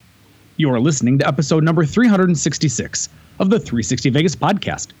You are listening to episode number 366 of the 360 Vegas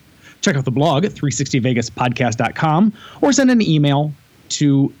podcast. Check out the blog at 360vegaspodcast.com or send an email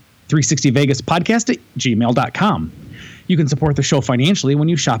to 360vegaspodcast@gmail.com. You can support the show financially when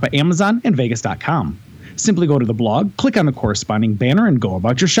you shop at Amazon and Vegas.com. Simply go to the blog, click on the corresponding banner, and go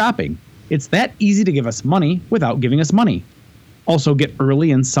about your shopping. It's that easy to give us money without giving us money. Also get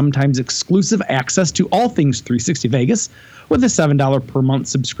early and sometimes exclusive access to all things 360 Vegas with a $7 per month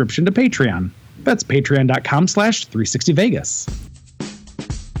subscription to Patreon. That's patreon.com/360Vegas.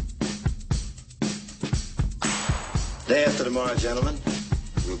 Day after tomorrow, gentlemen,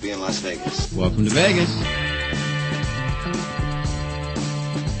 we'll be in Las Vegas. Welcome to Vegas.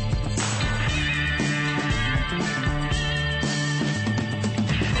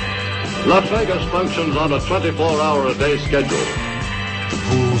 Las Vegas functions on a 24-hour-a-day schedule. The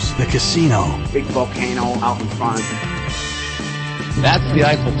pools, the casino. Big volcano out in front. That's the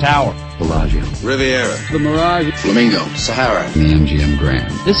Eiffel Tower. Bellagio. Riviera. The Mirage. Flamingo. Sahara. The MGM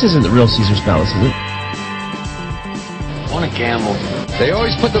Grand. This isn't the real Caesar's Palace, is it? Want to gamble. They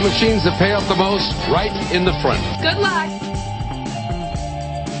always put the machines that pay off the most right in the front. Good luck.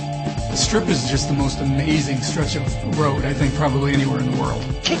 The Strip is just the most amazing stretch of road, I think, probably anywhere in the world.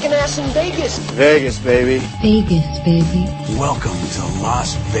 Kicking ass in Vegas. Vegas, baby. Vegas, baby. Welcome to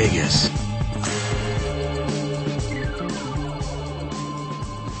Las Vegas.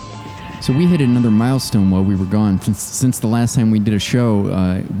 So we hit another milestone while we were gone. Since the last time we did a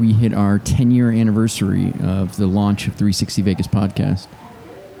show, we hit our 10-year anniversary of the launch of 360 Vegas podcast.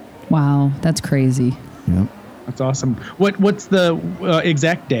 Wow, that's crazy. Yep. That's awesome. What's the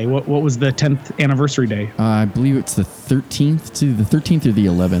exact day? What was the 10th anniversary day? I believe it's the 13th to the 13th or the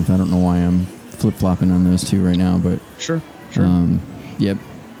 11th. I don't know why I'm flip-flopping on those two right now, but Sure. Yep.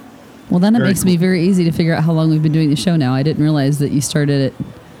 Well, then it Very makes cool. me very easy to figure out how long we've been doing the show now. I didn't realize that you started it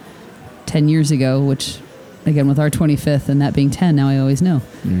 10 years ago, which, again, with our 25th and that being 10, now I always know.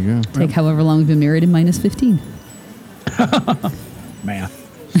 There you go. Take however long we've been married and minus 15. Math.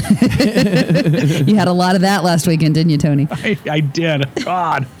 You had a lot of that last weekend, didn't you, Tony? I did.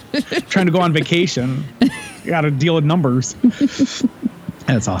 God. Trying to go on vacation. You got to deal with numbers.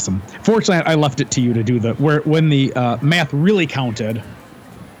 That's awesome. Fortunately, I left it to you to do when the math really counted.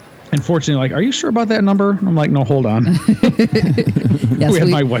 Unfortunately, like, are you sure about that number? I'm like, no, hold on. Yes, we had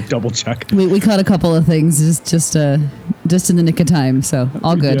my wife double check. We caught a couple of things just in the nick of time, so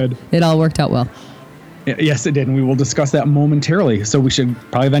all good. did. It all worked out well. Yes, it did, and we will discuss that momentarily. So we should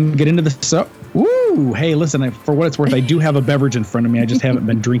probably then get into the... So, woo! Hey, listen, for what it's worth, I do have a beverage in front of me. I just haven't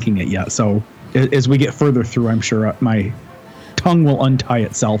been drinking it yet. So as we get further through, I'm sure my tongue will untie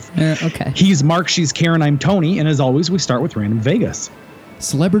itself. Okay. He's Mark, she's Karen, I'm Tony, and as always, we start with Random Vegas.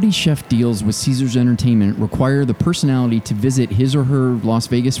 Celebrity chef deals with Caesars Entertainment require the personality to visit his or her Las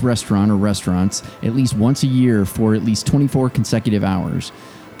Vegas restaurant or restaurants at least once a year for at least 24 consecutive hours.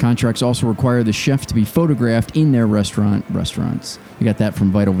 Contracts also require the chef to be photographed in their restaurants. We got that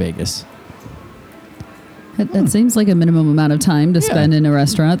from Vital Vegas. That seems like a minimum amount of time to spend in a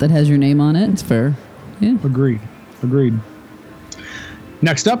restaurant that has your name on it. It's fair. Yeah. Agreed.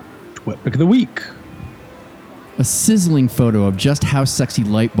 Next up, Twit Pick of the Week. A sizzling photo of just how sexy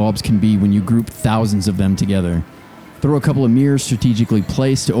light bulbs can be when you group thousands of them together. Throw a couple of mirrors strategically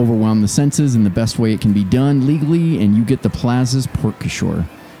placed to overwhelm the senses in the best way it can be done legally, and you get the Plaza's Porte Cochere,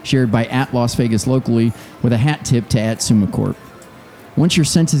 shared by @Las Locally with a hat tip to @SumaCorp. Once your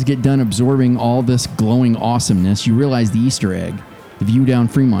senses get done absorbing all this glowing awesomeness, you realize the Easter egg, the view down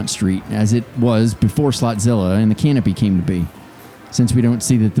Fremont Street, as it was before Slotzilla and the canopy came to be. Since we don't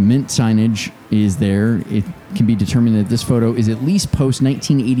see that the Mint signage is there, it can be determined that this photo is at least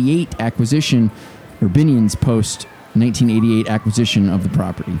post-1988 acquisition, or Binion's post-1988 acquisition of the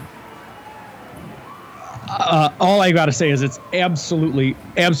property. All I got to say is it's absolutely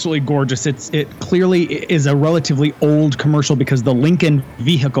gorgeous. It clearly is a relatively old commercial because the Lincoln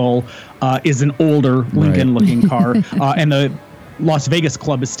vehicle is an older Lincoln-looking car, and the Las Vegas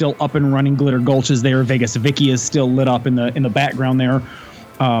Club is still up and running. Glitter Gulch is there. Vegas Vicky is still lit up in the background there.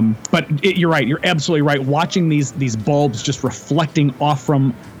 But you're right. You're absolutely right. Watching these bulbs just reflecting off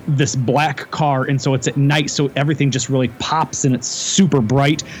from this black car, and so it's at night, so everything just really pops and it's super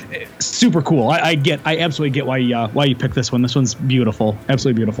bright, super cool. I absolutely get why you picked this one. This one's beautiful,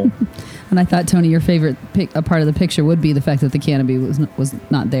 absolutely beautiful. And I thought, Tony, your favorite part of the picture would be the fact that the canopy was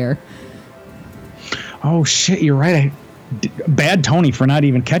not there. Oh shit, you're right. Bad Tony for not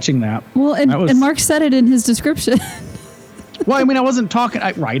even catching that. Well, and Mark said it in his description. Well, I mean, I wasn't talking.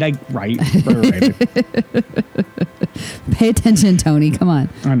 Right. Pay attention, Tony. Come on.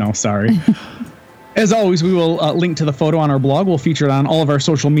 I know. Sorry. As always, we will link to the photo on our blog. We'll feature it on all of our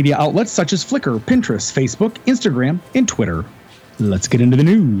social media outlets such as Flickr, Pinterest, Facebook, Instagram, and Twitter. Let's get into the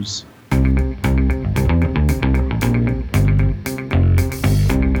news.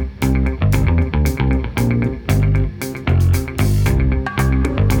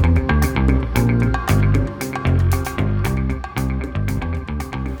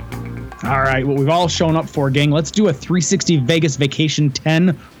 All right, what we've all shown up for, gang. Let's do a 360 Vegas Vacation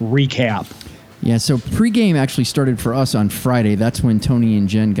 10 recap. Yeah, so pregame actually started for us on Friday. That's when Tony and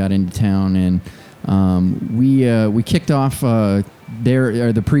Jen got into town, and we kicked off the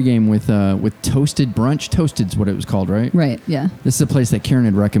pregame with Toasted Brunch. Toasted's what it was called, right? Right. Yeah. This is a place that Karen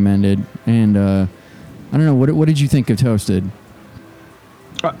had recommended, and I don't know, what did you think of Toasted?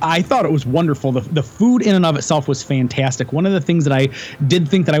 I thought it was wonderful. The food in and of itself was fantastic. One of the things that I did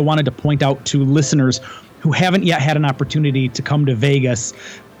think that I wanted to point out to listeners who haven't yet had an opportunity to come to Vegas,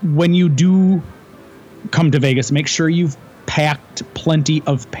 when you do come to Vegas, make sure you've packed plenty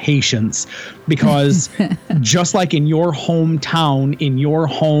of patience, because just like in your hometown, in your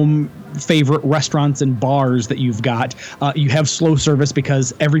home favorite restaurants and bars that you've got, you have slow service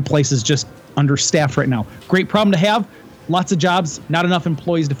because every place is just understaffed right now. Great problem to have. Lots of jobs, not enough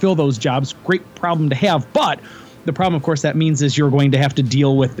employees to fill those jobs. Great problem to have. But the problem, of course, that means is you're going to have to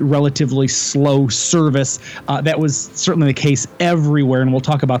deal with relatively slow service. That was certainly the case everywhere, and we'll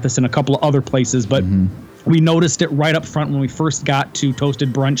talk about this in a couple of other places. But we noticed it right up front when we first got to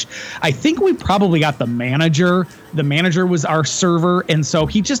Toasted Brunch. I think we probably got the manager. The manager was our server, and so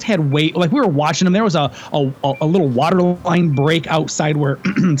he just had we were watching him. There was a little water line break outside where,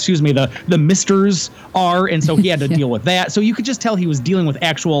 excuse me, the misters are, and so he had to deal with that. So you could just tell he was dealing with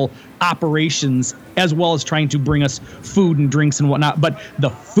actual operations as well as trying to bring us food and drinks and whatnot. But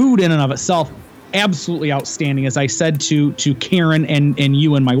the food in and of itself, absolutely outstanding. As I said to Karen and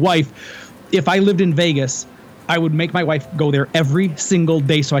you and my wife, if I lived in Vegas, I would make my wife go there every single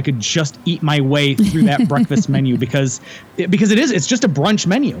day so I could just eat my way through that breakfast menu, because it's just a brunch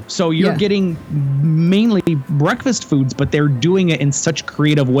menu. So you're getting mainly breakfast foods, but they're doing it in such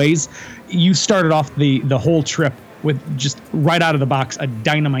creative ways. You started off the whole trip with just right out of the box, a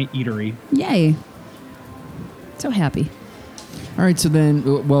dynamite eatery. Yay. So happy. All right, so then,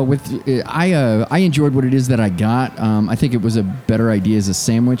 I enjoyed what it is that I got. I think it was a better idea as a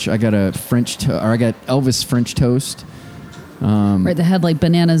sandwich. I got I got Elvis French toast. Right, that had like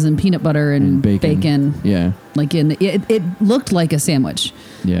bananas and peanut butter and bacon. Yeah, like it looked like a sandwich.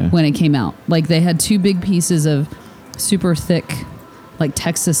 Yeah, when it came out, like they had two big pieces of super thick, like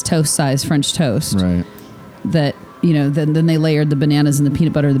Texas toast size French toast. Right. That then they layered the bananas and the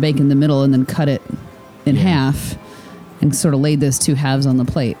peanut butter and the bacon in the middle, and then cut it in half. And sort of laid those two halves on the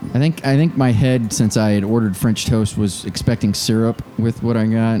plate. I think my head, since I had ordered French toast, was expecting syrup with what I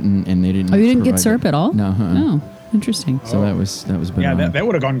got, and they didn't. Oh, you didn't get syrup at all? No. Oh, interesting. So that was banana. Yeah, that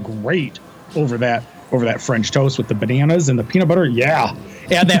would have gone great over that French toast with the bananas and the peanut butter. Yeah,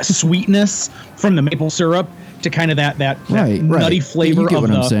 add that sweetness from the maple syrup to kind of that nutty flavor of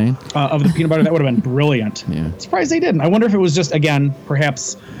the peanut butter. That would have been brilliant. Yeah. Surprised they didn't. I wonder if it was just, again,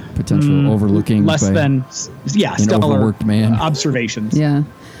 perhaps potential overlooking less than stellar overworked man observations. Yeah.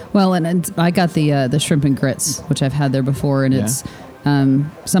 Well, and I got the shrimp and grits, which I've had there before, and it's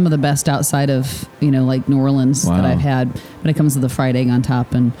some of the best outside of like New Orleans that I've had. But it comes with a fried egg on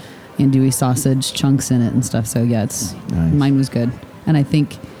top and andouille sausage chunks in it and stuff. So yeah, mine was good. And I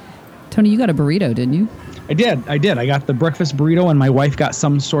think Tony, you got a burrito, didn't you? I did. I got the breakfast burrito, and my wife got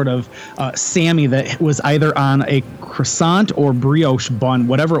some sort of Sammy that was either on a croissant or brioche bun.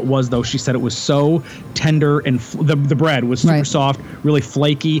 Whatever it was, though, she said it was so tender, and the bread was super soft, really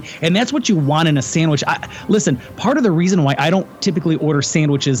flaky, and that's what you want in a sandwich. Listen, part of the reason why I don't typically order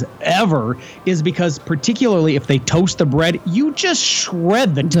sandwiches ever is because, particularly if they toast the bread, you just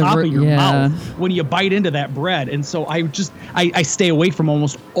shred the top of your mouth when you bite into that bread, and so I stay away from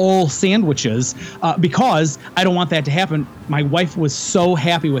almost all sandwiches because I don't want that to happen. My wife was so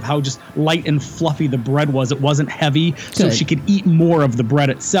happy with how just light and fluffy the bread was. It wasn't heavy, so she could eat more of the bread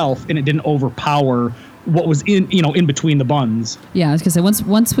itself, and it didn't overpower what was in between the buns. Yeah, I was gonna say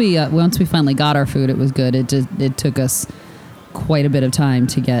once we finally got our food, it was good. It took us quite a bit of time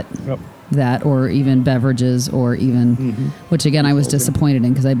to get that, or even beverages, or even which again I was disappointed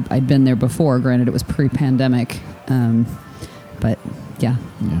in because I'd been there before. Granted, it was pre-pandemic, but yeah.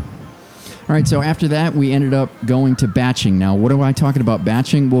 All right, so after that, we ended up going to batching. Now, what am I talking about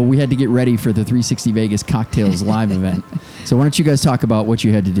batching? Well, we had to get ready for the 360 Vegas Cocktails live event. So why don't you guys talk about what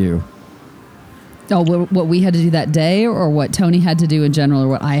you had to do? Oh, what we had to do that day, or what Tony had to do in general, or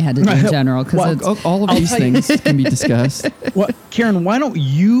what I had to do in general? All of these things can be discussed. Well, Karen, why don't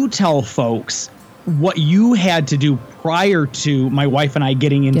you tell folks what you had to do prior to my wife and I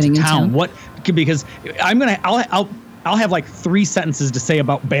getting into town. What, because I'll have like 3 sentences to say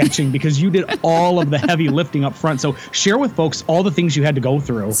about batching because you did all of the heavy lifting up front. So share with folks all the things you had to go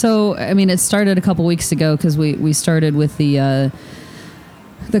through. So, I mean, it started a couple weeks ago because we started with the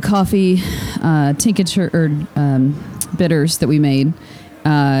coffee tincture or bitters that we made.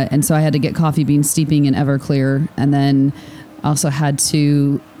 And so I had to get coffee bean steeping in Everclear, and then also had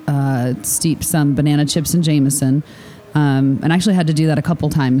to steep some banana chips in Jameson. And I actually had to do that a couple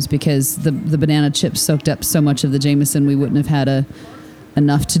times because the banana chips soaked up so much of the Jameson we wouldn't have had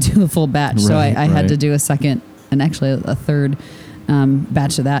enough to do a full batch. So I had to do a second and actually a third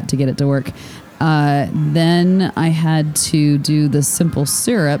batch of that to get it to work. Then I had to do the simple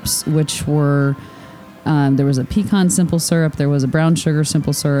syrups, which were there was a pecan simple syrup, there was a brown sugar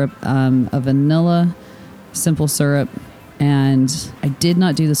simple syrup, a vanilla simple syrup. And I did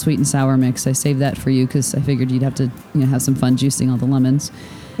not do the sweet and sour mix. I saved that for you because I figured you'd have to have some fun juicing all the lemons.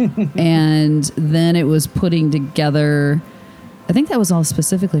 And then it was putting together, I think that was all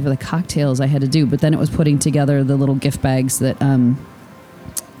specifically for the cocktails I had to do, but then it was putting together the little gift bags that, and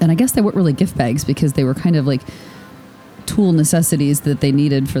I guess they weren't really gift bags because they were kind of like tool necessities that they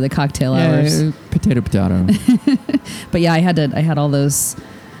needed for the cocktail hours. Potato. But yeah, I had all those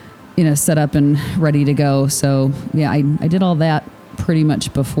set up and ready to go. So yeah, I did all that pretty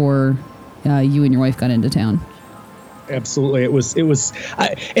much before you and your wife got into town. Absolutely. It was,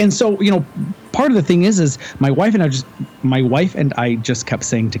 and so, part of the thing is my wife and I just kept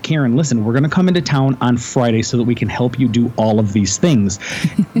saying to Karen, listen, we're going to come into town on Friday so that we can help you do all of these things.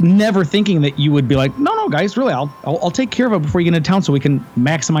 Never thinking that you would be like, no, guys, really, I'll take care of it before you get into town so we can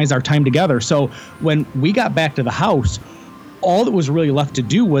maximize our time together. So when we got back to the house, all that was really left to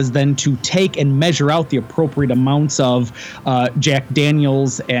do was then to take and measure out the appropriate amounts of Jack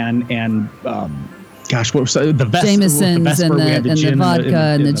Daniels and what was the Jamesons and the vodka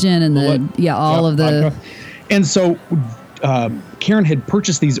and the gin and all of the. And so Karen had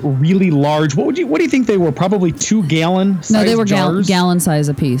purchased these really large. What do you think they were? Probably 2-gallon size. No, they were jars? gallon size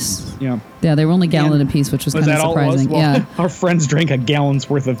a piece. Yeah. Yeah, they were only gallon a piece, which was kind of surprising. Well, our friends drank a gallon's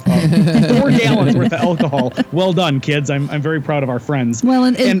worth of 4 gallons worth of alcohol. Well done, kids. I'm very proud of our friends. Well,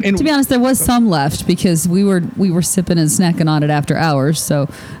 and to be honest, there was some left because we were sipping and snacking on it after hours. So,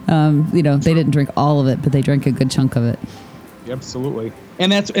 they didn't drink all of it, but they drank a good chunk of it. Absolutely.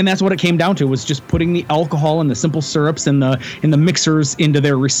 And that's what it came down to, was just putting the alcohol and the simple syrups and the mixers into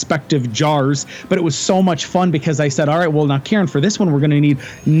their respective jars. But it was so much fun because I said, all right, well, now, Karen, for this one, we're going to need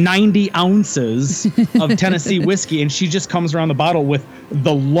 90 ounces of Tennessee whiskey. And she just comes around the bottle with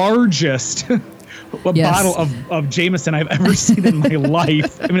the largest bottle of Jameson I've ever seen in my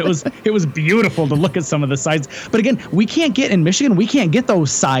life. I mean, it was beautiful to look at some of the size. But again, in Michigan, we can't get those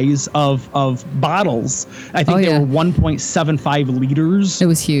size of bottles. I think they were 1.75 liters. It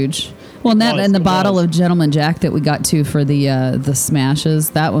was huge. Well, and the bottle of Gentleman Jack that we got to for the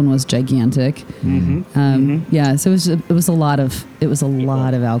smashes, that one was gigantic. Mm-hmm. Yeah, so it was a lot of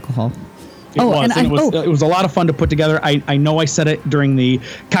alcohol. It was a lot of fun to put together. I know I said it during the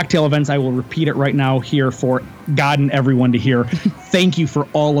cocktail events. I will repeat it right now here for God and everyone to hear. Thank you for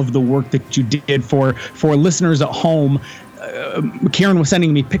all of the work that you did for listeners at home. Karen was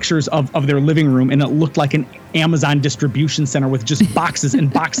sending me pictures of their living room, and it looked like an Amazon distribution center with just boxes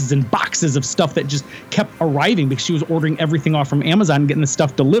and boxes and boxes of stuff that just kept arriving because she was ordering everything off from Amazon and getting the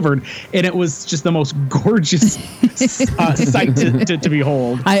stuff delivered. And it was just the most gorgeous sight to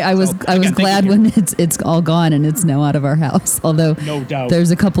behold. I was glad when it's all gone and it's now out of our house. Although no doubt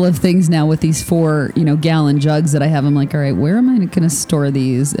there's a couple of things now with these 4 gallon jugs that I have. I'm like, all right, where am I going to store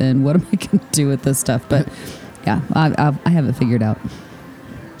these and what am I going to do with this stuff? But yeah, I have it figured out.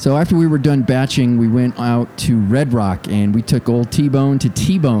 So after we were done batching, we went out to Red Rock and we took old T-Bone to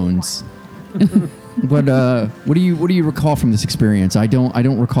T-Bones. What do you recall from this experience? I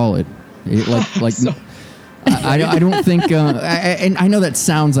don't recall it. I don't think. And I know that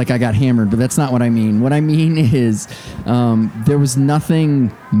sounds like I got hammered, but that's not what I mean. What I mean is there was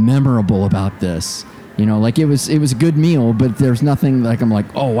nothing memorable about this. It was a good meal, but there's nothing like I'm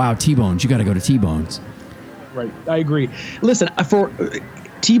like, oh wow, T-Bones, you got to go to T-Bones. Right, I agree. Listen, for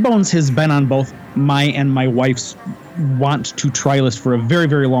T-Bones has been on both my and my wife's want to try list for a very,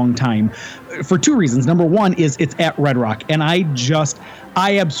 very long time for 2 reasons. Number one is it's at Red Rock, and I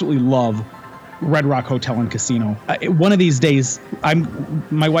absolutely love Red Rock Hotel and Casino. One of these days,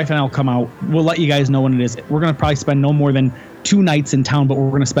 my wife and I will come out. We'll let you guys know when it is. We're going to probably spend no more than 2 nights in town, but we're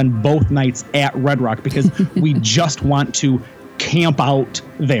going to spend both nights at Red Rock because we just want to camp out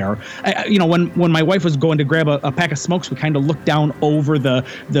there. When my wife was going to grab a pack of smokes, we kind of looked down over the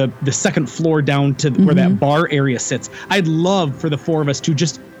second floor down to where that bar area sits. I'd love for the four of us to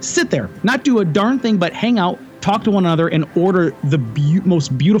just sit there, not do a darn thing, but hang out, talk to one another, and order the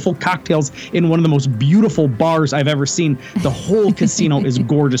most beautiful cocktails in one of the most beautiful bars I've ever seen. The whole casino is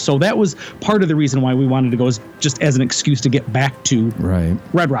gorgeous. So that was part of the reason why we wanted to go, is just as an excuse to get back to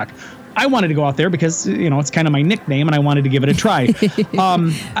Red Rock. I wanted to go out there because, it's kind of my nickname, and I wanted to give it a try.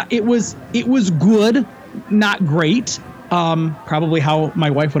 It was good, not great. Probably how my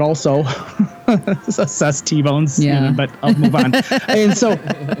wife would also assess T-bones, but I'll move on. And so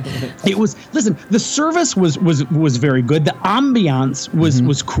it was, listen, the service was very good. The ambiance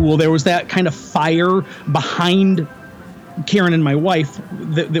was cool. There was that kind of fire behind Karen and my wife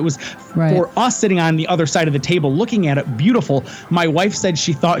that was for us sitting on the other side of the table looking at it, beautiful. My wife said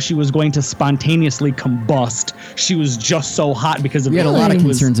she thought she was going to spontaneously combust. She was just so hot because of we had a lot of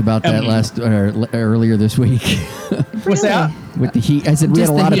concerns about that earlier this week. What's that? With the heat. I said we had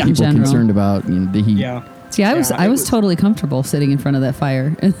a lot of people concerned about the heat. Yeah. See, I was totally comfortable sitting in front of that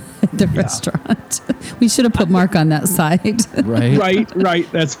fire at the restaurant. We should have put Mark on that side.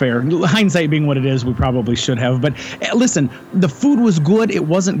 Right. That's fair. Hindsight being what it is, we probably should have. But listen, the food was good. It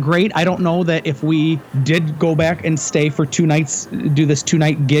wasn't great. I don't know that if we did go back and stay for 2 nights, do this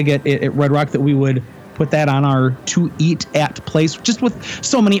 2-night gig at Red Rock, that we would put that on our to eat at place, just with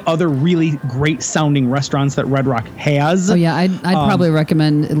so many other really great sounding restaurants that Red Rock has. Oh yeah, I'd probably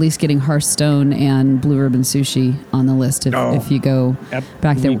recommend at least getting Hearthstone and Blue Ribbon Sushi on the list if you go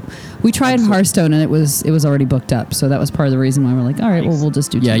back there. We tried Hearthstone and it was already booked up, so that was part of the reason why we're like, all right, well, we'll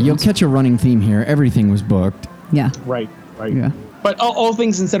just do 2 you'll nights. catch a running theme here. Everything was booked. Yeah. Right. Yeah. But all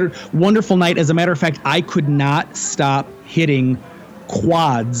things considered, wonderful night. As a matter of fact, I could not stop hitting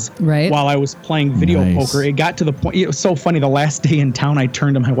quads while I was playing video poker. It got to the point, it was so funny, the last day in town I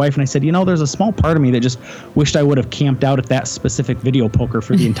turned to my wife and I said, there's a small part of me that just wished I would have camped out at that specific video poker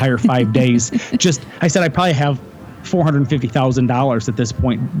for the entire 5 days. I said I probably have $450,000 at this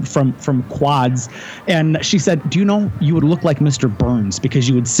point from quads. And she said, do you know, you would look like Mr. Burns because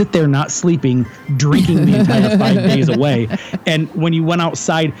you would sit there not sleeping, drinking the entire 5 days away. And when you went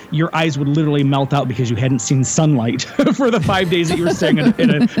outside, your eyes would literally melt out because you hadn't seen sunlight for the 5 days that you were staring at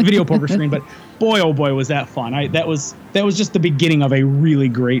a video poker screen. But boy, oh boy, was that fun. That was just the beginning of a really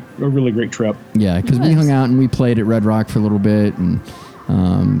great trip. Yeah, because we hung out and we played at Red Rock for a little bit, and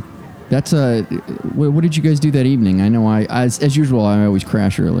that's what did you guys do that evening? I know as usual, I always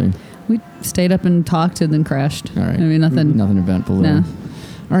crash early. We stayed up and talked and then crashed. All right. I mean, nothing eventful there. No.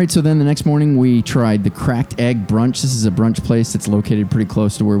 All right, so then the next morning we tried the Cracked Egg Brunch. This is a brunch place that's located pretty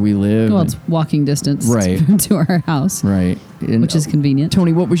close to where we live. Well, it's walking distance to our house. Right. Which is convenient.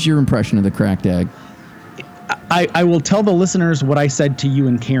 Tony, what was your impression of the Cracked Egg? I will tell the listeners what I said to you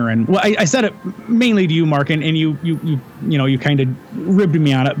and Karen. Well, I said it mainly to you, Mark, and you kind of ribbed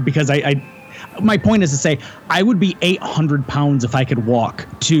me on it because my point is to say I would be 800 pounds if I could walk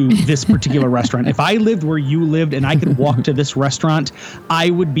to this particular restaurant. If I lived where you lived and I could walk to this restaurant, I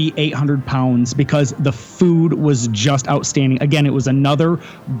would be 800 pounds because the food was just outstanding. Again, it was another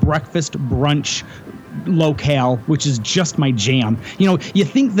breakfast brunch locale, which is just my jam. You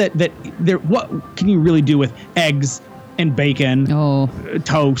think that there, what can you really do with eggs and bacon,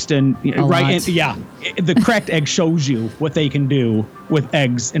 toast, and right? And the Cracked Egg shows you what they can do with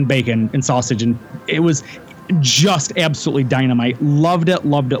eggs and bacon and sausage, and it was just absolutely dynamite. Loved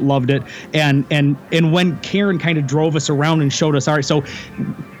it. And when Karen kind of drove us around and showed us, all right, so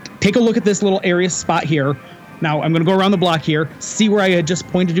take a look at this little area spot here. Now, I'm going to go around the block here, see where I had just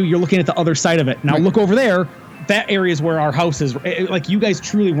pointed to. You're looking at the other side of it. Now, look over there. That area is where our house is. Like, you guys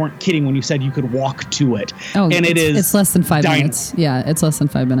truly weren't kidding when you said you could walk to it. Oh, and it's less than 5 minutes. Yeah, it's less than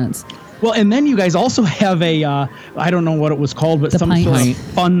 5 minutes. Well, and then you guys also have a, I don't know what it was called, but some sort of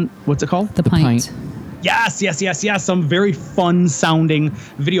fun, what's it called? The Pint. Yes. Some very fun sounding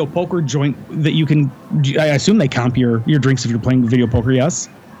video poker joint that you can, I assume they comp your drinks if you're playing video poker, yes?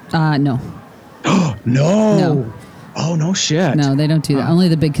 No. No. Oh, no shit. No, they don't do that. Only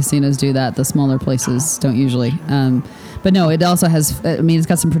the big casinos do that. The smaller places don't usually. But no, it also has, it's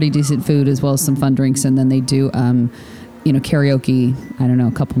got some pretty decent food as well as some fun drinks. And then they do, karaoke, I don't know,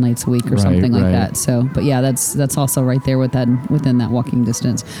 a couple nights a week or something like that. So, but yeah, that's also right there within that walking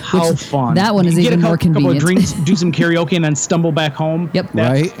distance. How fun. That one is even more convenient. Couple of drinks, do some karaoke, and then stumble back home. Yep.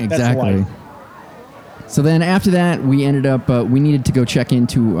 Exactly. That's so then after that, we ended up, we needed to go check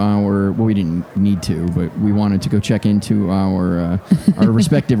into we didn't need to, but we wanted to go check into our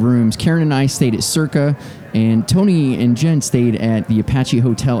respective rooms. Karen and I stayed at Circa, and Tony and Jen stayed at the Apache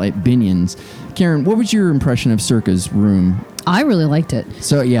Hotel at Binion's. Karen, what was your impression of Circa's room? I really liked it.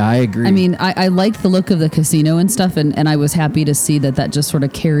 So, yeah, I agree. I mean, I liked the look of the casino and stuff, and I was happy to see that just sort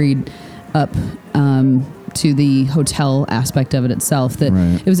of carried up to the hotel aspect of it itself. That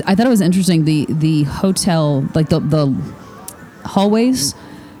Right. I thought it was interesting. The hotel, like the hallways,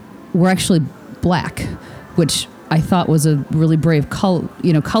 were actually black, which I thought was a really brave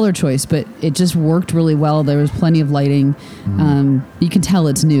color choice, but it just worked really well. There was plenty of lighting. You can tell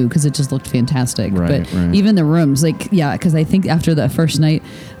it's new because it just looked fantastic. Right, but right. even the rooms, because I think after the first night,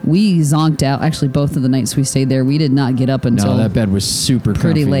 we zonked out. Actually, both of the nights we stayed there, we did not get up until that bed was super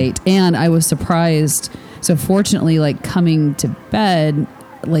pretty comfy. late. And I was surprised. So fortunately, coming to bed,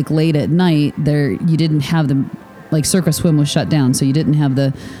 late at night, you didn't have the, Circus Swim was shut down, so you didn't have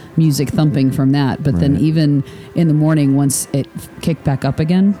the music thumping from that. But then even in the morning, once it kicked back up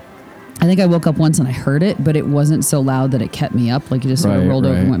again, I think I woke up once and I heard it, but it wasn't so loud that it kept me up. You just sort of rolled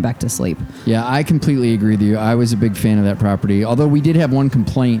over and went back to sleep. Yeah, I completely agree with you. I was a big fan of that property. Although we did have one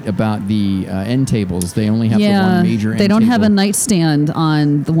complaint about the end tables. They only have the one major end they don't table. have a nightstand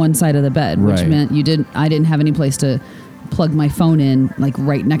on the one side of the bed, which Right. meant I didn't have any place to plug my phone in,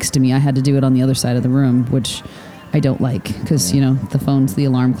 right next to me. I had to do it on the other side of the room, which I don't like because, the phone's the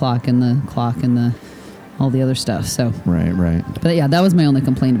alarm clock and the all the other stuff. So Right. But yeah, that was my only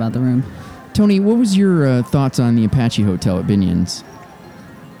complaint about the room. Tony, what was your thoughts on the Apache Hotel at Binion's?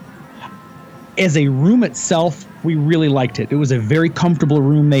 As a room itself, we really liked it. It was a very comfortable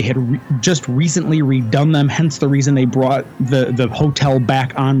room. They had just recently redone them, hence the reason they brought the hotel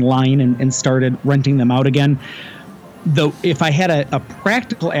back online and started renting them out again. Though if I had a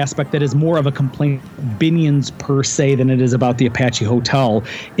practical aspect that is more of a complaint of Binion's per se than it is about the Apache Hotel,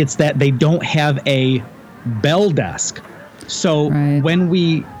 it's that they don't have a bell desk. So when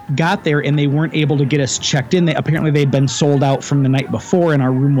we got there and they weren't able to get us checked in, apparently they'd been sold out from the night before and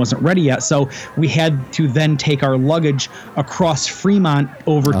our room wasn't ready yet. So we had to then take our luggage across Fremont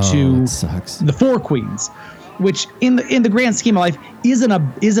over to the Four Queens, which in the grand scheme of life isn't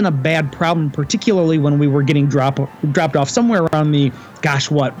a bad problem, particularly when we were getting dropped off somewhere around the,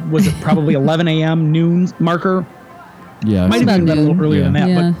 what was it, probably 11 a.m. noon marker. Yeah, might have been a little earlier than that,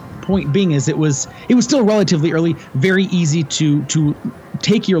 Yeah. but point being is it was still relatively early, very easy to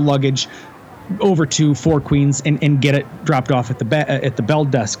take your luggage over to Four Queens and get it dropped off at the bell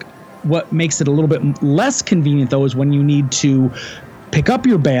desk. What makes it a little bit less convenient though is when you need to pick up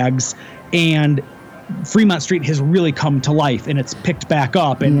your bags, and Fremont Street has really come to life and it's picked back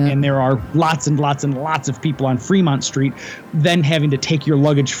up and there are lots and lots and lots of people on Fremont Street. Then having to take your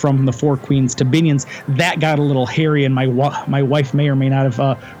luggage from the Four Queens to Binion's, that got a little hairy, and my wife may or may not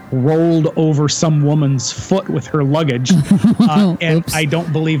have rolled over some woman's foot with her luggage. And I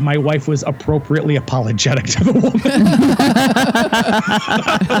don't believe my wife was appropriately apologetic to the woman.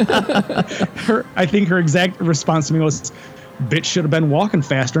 I think her exact response to me was, "Bitch should have been walking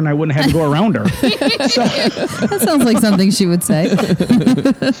faster and I wouldn't have to go around her." That sounds like something she would say.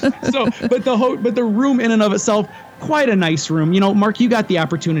 But the room in and of itself, quite a nice room. Mark, you got the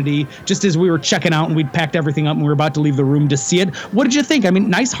opportunity just as we were checking out and we'd packed everything up and we were about to leave the room to see it. What did you think? I mean,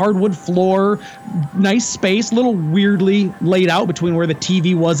 nice hardwood floor, nice space, little weirdly laid out between where the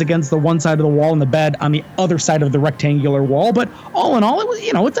TV was against the one side of the wall and the bed on the other side of the rectangular wall. But all in all, it was,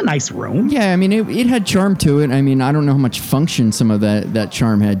 it's a nice room. Yeah, I mean, it had charm to it. I mean, I don't know how much function some of that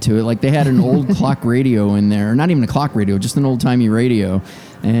charm had to it. They had an old clock radio in there, not even a clock radio, just an old-timey radio.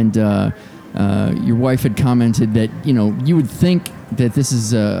 And your wife had commented that, you would think that this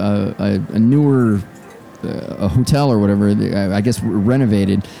is a newer a hotel or whatever, I guess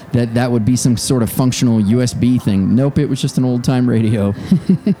renovated, that would be some sort of functional USB thing. Nope, it was just an old-time radio.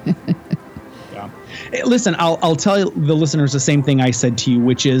 Yeah. Hey, listen, I'll tell the listeners the same thing I said to you,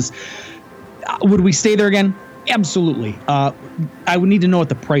 which is, would we stay there again? Absolutely. I would need to know what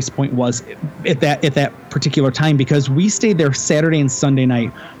the price point was at that particular time, because we stayed there Saturday and Sunday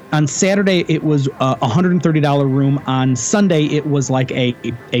night. On Saturday, it was a $130 room. On Sunday, it was like a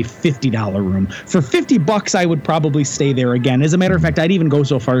 $50 room. For $50, I would probably stay there again. As a matter of fact, I'd even go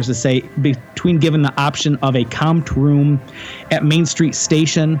so far as to say, between given the option of a comped room at Main Street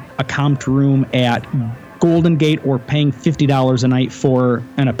Station, a comped room at Golden Gate, or paying $50 a night for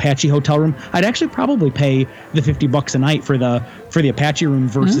an Apache hotel room, I'd actually probably pay the $50 a night for the Apache room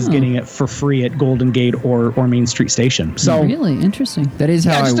versus getting it for free at Golden Gate or Main Street Station. So really interesting. That is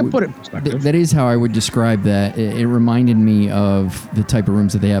how to put it in perspective. That is how I would describe that. It reminded me of the type of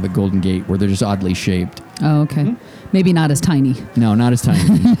rooms that they have at Golden Gate, where they're just oddly shaped. Oh, okay. Mm-hmm. Maybe not as tiny. No, not as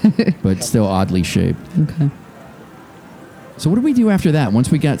tiny, but still oddly shaped. Okay. So what did we do after that? Once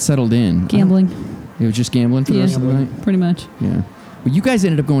we got settled in, Gambling. It was just gambling for the rest of the night? Pretty much. Yeah. Well, you guys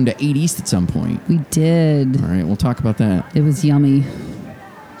ended up going to 8 East at some point. We did. All right, we'll talk about that. It was yummy.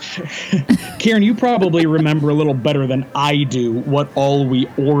 Karen, you probably remember a little better than I do what all we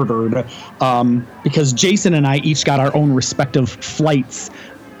ordered, because Jason and I each got our own respective flights,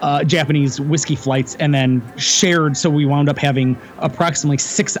 Japanese whiskey flights, and then shared. So we wound up having approximately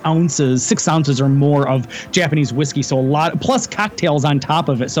 6 ounces or more of Japanese whiskey. So a lot, plus cocktails on top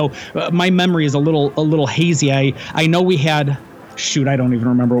of it. So my memory is a little hazy. I know we had. Shoot, I don't even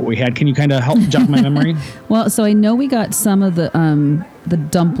remember what we had. Can you kind of help jog my memory? Well, so I know we got some of the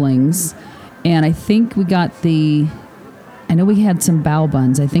dumplings, and I think we got I know we had some bao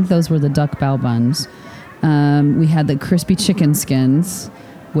buns. I think those were the duck bao buns. We had the crispy chicken skins,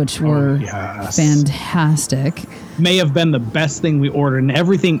 which were fantastic. May have been the best thing we ordered, and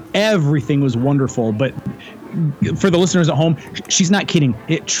everything was wonderful. But for the listeners at home, she's not kidding.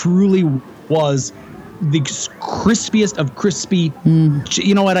 It truly was the crispiest of crispy.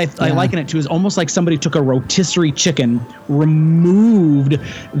 You know what I liken it to is almost like somebody took a rotisserie chicken, removed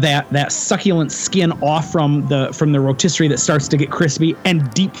that succulent skin off from the rotisserie that starts to get crispy,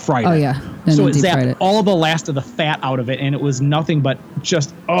 and deep fried it. Oh yeah. So it zapped all the last of the fat out of it, and it was nothing but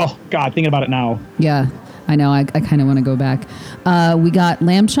just, oh God, thinking about it now. Yeah, I know. I kind of want to go back. We got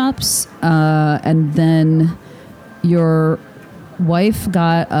lamb chops, and then your wife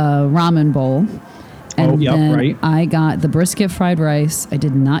got a ramen bowl. And then I got the brisket fried rice. I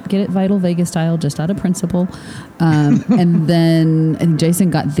did not get it Vital Vegas style, just out of principle. And then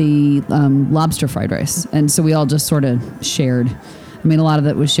Jason got the lobster fried rice. And so we all just sort of shared. I mean, a lot of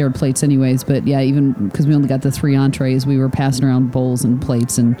that was shared plates anyways. But yeah, even because we only got the 3 entrees, we were passing around bowls and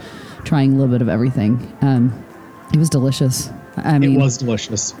plates and trying a little bit of everything. It was delicious. I mean, it was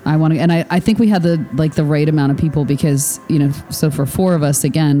delicious. I think we had the right amount of people because, so for 4 of us,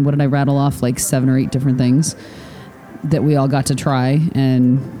 again, what did I rattle off? Like 7 or 8 different things that we all got to try,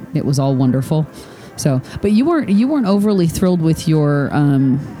 and it was all wonderful. So, but you weren't overly thrilled with your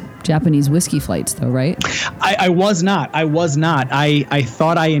Japanese whiskey flights, though, right? I was not. I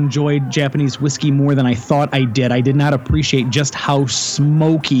thought I enjoyed Japanese whiskey more than I thought I did. I did not appreciate just how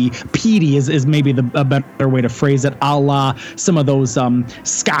smoky, peaty is maybe a better way to phrase it, a la some of those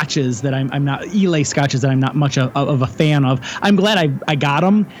scotches that I'm not, Islay scotches that I'm not much of a fan of. I'm glad I got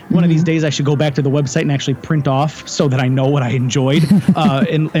them. One of these days I should go back to the website and actually print off so that I know what I enjoyed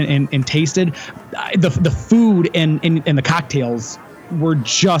and tasted. The food and the cocktails were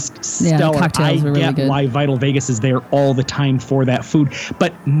just stellar. I get really good. Why Vital Vegas is there all the time for that food,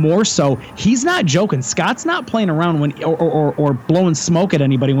 but more so, he's not joking. Scott's not playing around when or blowing smoke at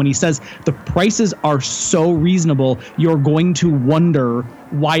anybody when he says the prices are so reasonable. You're going to wonder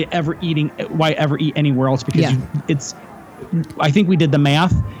why ever eat anywhere else, because it's. I think we did the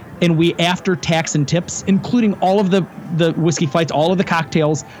math. And we, after tax and tips, including all of the whiskey flights, all of the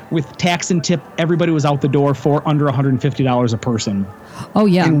cocktails, with tax and tip, everybody was out the door for under $150 a person. Oh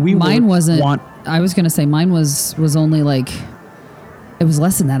yeah, mine wasn't. I was gonna say mine was only it was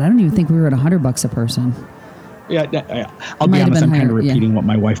less than that. I don't even think we were at $100 a person. Yeah. I'll be honest, I'm kind of repeating what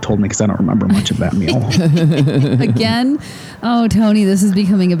my wife told me because I don't remember much of that meal. Again, oh Tony, this is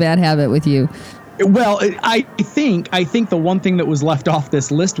becoming a bad habit with you. Well, I think the one thing that was left off this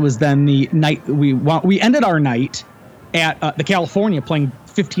list was then the night we ended our night at the California playing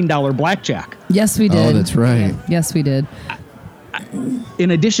 $15 blackjack. Yes, we did. Oh, that's right. Yes, we did.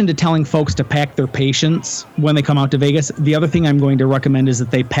 In addition to telling folks to pack their patience when they come out to Vegas, the other thing I'm going to recommend is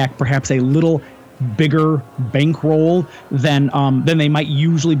that they pack perhaps a little bigger bankroll than they might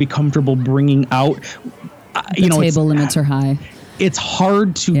usually be comfortable bringing out. The table limits are high. It's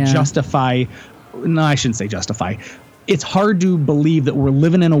hard to justify. No, I shouldn't say justify. It's hard to believe that we're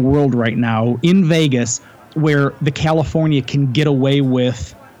living in a world right now in Vegas where the California can get away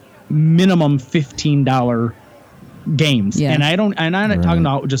with minimum $15 games. Yeah. And I'm not talking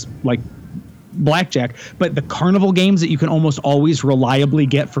about just like blackjack, but the carnival games that you can almost always reliably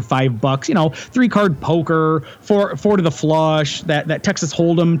get for $5, 3-card poker, four to the flush, that Texas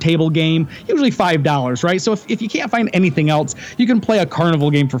Hold'em table game, usually $5, right? So if you can't find anything else, you can play a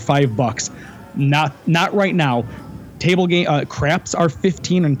carnival game for $5. Not right now. Table game craps are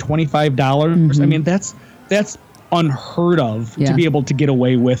 $15 and $25. I mean, that's unheard of to be able to get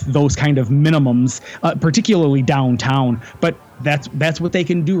away with those kind of minimums, particularly downtown. But that's what they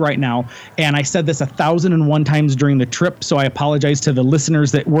can do right now. And I said this 1,001 times during the trip, so I apologize to the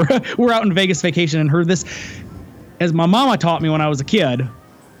listeners that were out in Vegas vacation and heard this. As my mama taught me when I was a kid,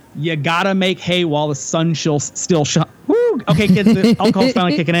 you gotta make hay while the sun still shines. Woo! Okay, kids, the alcohol's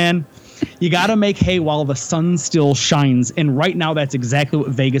finally kicking in. You got to make hay while the sun still shines. And right now, that's exactly what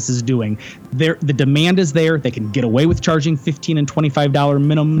Vegas is doing. The demand is there. They can get away with charging $15 and $25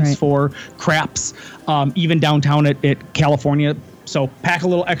 minimums for craps, even downtown at California. So pack a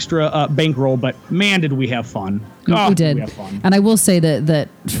little extra bankroll. But man, did we have fun. We did. We have fun. And I will say that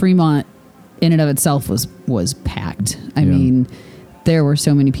Fremont in and of itself was packed. I mean, there were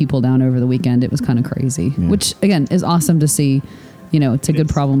so many people down over the weekend. It was kind of crazy, which again is awesome to see. You know, it's a good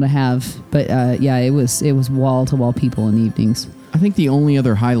problem to have. But it was wall to wall people in the evenings. I think the only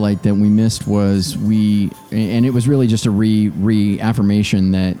other highlight that we missed was and it was really just a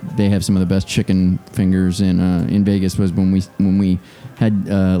reaffirmation that they have some of the best chicken fingers in Vegas, was when we had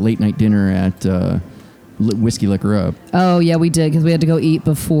late night dinner at Whiskey Liquor Up. Oh yeah, we did, because we had to go eat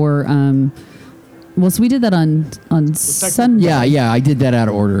before. So we did that on Sunday. Yeah, I did that out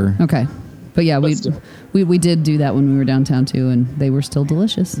of order. Okay, but yeah, we did do that when we were downtown too, and they were still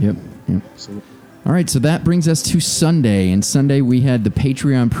delicious. Yep. Absolutely. All right, so that brings us to Sunday. And Sunday we had the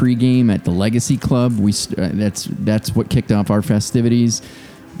Patreon pregame at the Legacy Club. That's what kicked off our festivities.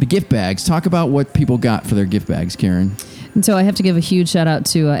 The gift bags. Talk about what people got for their gift bags, Karen. And so I have to give a huge shout out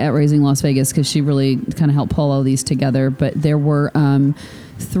to at Raising Las Vegas, because she really kind of helped pull all these together. But there were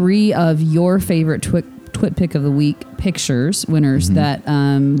 3 of your favorite Twit Pick of the Week pictures winners that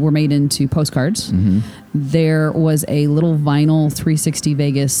were made into postcards. Mm-hmm. There was a little vinyl 360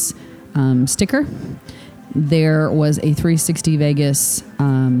 Vegas sticker. There was a 360 Vegas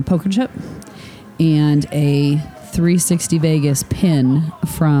poker chip, and a 360 Vegas pin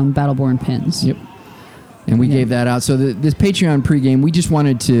from Battleborn Pins. Yep. And we gave that out. So this Patreon pregame, we just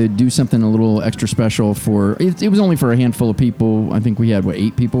wanted to do something a little extra special for. It was only for a handful of people. I think we had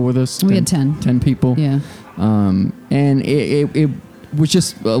 8 people with us. We had 10. 10 people. Yeah. And it was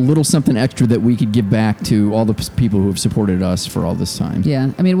just a little something extra that we could give back to all the people who have supported us for all this time. Yeah.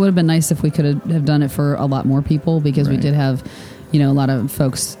 I mean, it would have been nice if we could have done it for a lot more people, because we did have, a lot of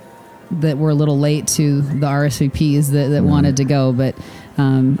folks that were a little late to the RSVPs that wanted to go, but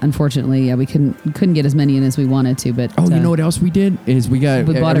unfortunately, we couldn't get as many in as we wanted to. But you know what else we did is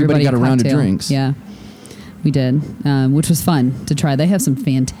everybody got a round of drinks. Yeah, we did, which was fun to try. They have some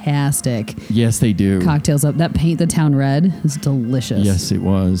fantastic cocktails up. That Paint the Town Red is delicious. Yes, it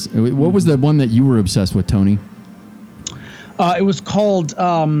was. What was the one that you were obsessed with, Tony? It was called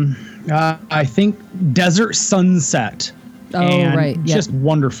I think Desert Sunset. Right. Yep. Just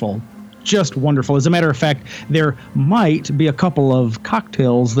wonderful. Just wonderful. As a matter of fact, there might be a couple of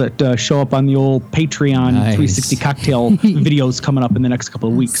cocktails that show up on the old Patreon 360 cocktail videos coming up in the next couple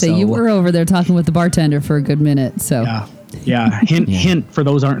of weeks. So you were over there talking with the bartender for a good minute. So yeah. Hint for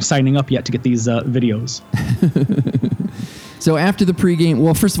those aren't signing up yet to get these videos. So after the pregame,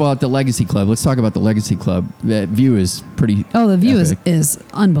 well, first of all, at the Legacy Club, let's talk about the Legacy Club. That view is pretty. Oh, the view is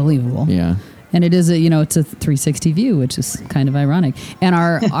unbelievable. Yeah. And it is it's a 360 view, which is kind of ironic. And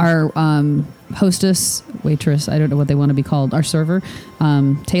our hostess, waitress, I don't know what they want to be called, our server,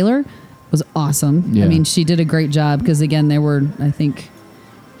 Taylor, was awesome. Yeah. I mean, she did a great job, because again, there were, I think,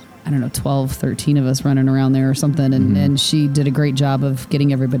 12, 13 of us running around there or something. And she did a great job of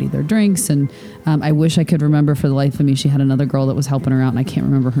getting everybody their drinks. And I wish I could remember for the life of me. She had another girl that was helping her out, and I can't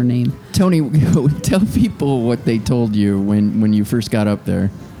remember her name. Tony, tell people what they told you when you first got up there.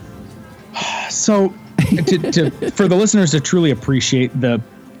 So, for the listeners to truly appreciate the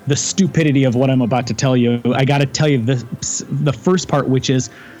stupidity of what I'm about to tell you, I got to tell you the first part, which is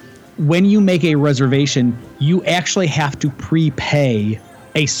when you make a reservation, you actually have to prepay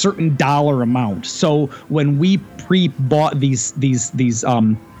a certain dollar amount. So when we pre-bought these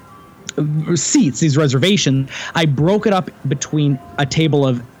seats, these reservations, I broke it up between a table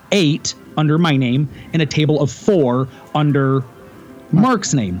of 8 under my name and a table of 4 under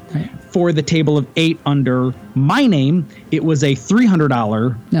Mark's name. Right. For the table of 8 under my name, it was a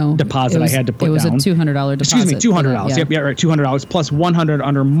 $300 deposit I had to put down. It was a $200 deposit. Excuse me, $200. Yeah, right, $200 plus $100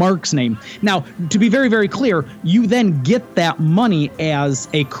 under Mark's name. Now, to be very, very clear, you then get that money as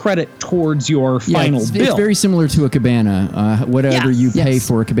a credit towards your final bill. It's very similar to a cabana. Whatever you pay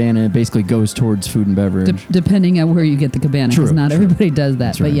for a cabana basically goes towards food and beverage. Depending on where you get the cabana, because not everybody does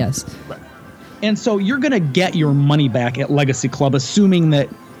that. But yes. Right. And so you're going to get your money back at Legacy Club, assuming that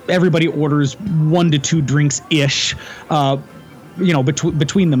everybody orders 1 to 2 drinks ish,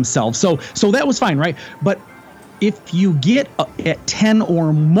 between themselves. So that was fine, right? But if you get at 10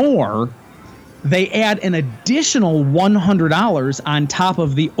 or more, they add an additional $100 on top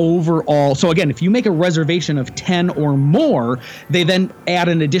of the overall. So again, if you make a reservation of 10 or more, they then add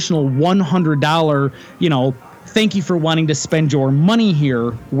an additional $100, thank you for wanting to spend your money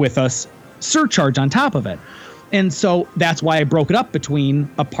here with us surcharge on top of it. And so that's why I broke it up between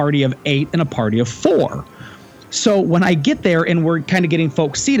a party of 8 and a party of 4. So when I get there and we're kind of getting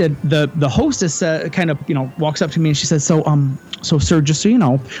folks seated, the hostess kind of, walks up to me and she says, so sir, just so you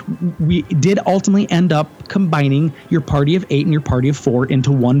know, we did ultimately end up combining your party of 8 and your party of 4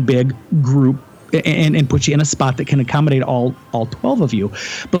 into one big group and put you in a spot that can accommodate all 12 of you.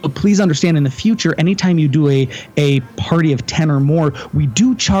 But please understand, in the future, anytime you do a party of 10 or more, we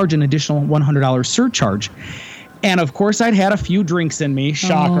do charge an additional $100 surcharge. And of course, I'd had a few drinks in me,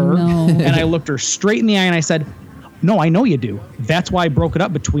 shocker. Oh, no. And I looked her straight in the eye and I said, no, I know you do. That's why I broke it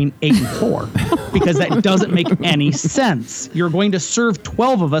up between 8 and 4, because that doesn't make any sense. You're going to serve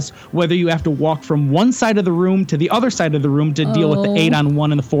 12 of us, whether you have to walk from one side of the room to the other side of the room to deal with the 8 on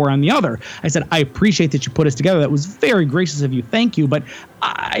one and the 4 on the other. I said, I appreciate that you put us together. That was very gracious of you. Thank you. But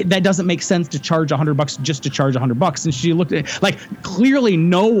that doesn't make sense to charge $100 just to charge $100. And she looked at it like clearly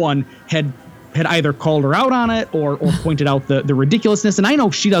no one had either called her out on it or pointed out the ridiculousness. And I know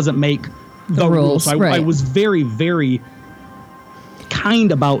she doesn't make the rules. So I was very, very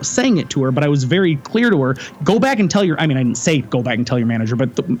kind about saying it to her, but I was very clear to her. Go back and tell I didn't say go back and tell your manager, but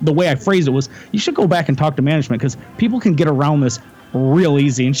the way I phrased it was, you should go back and talk to management because people can get around this real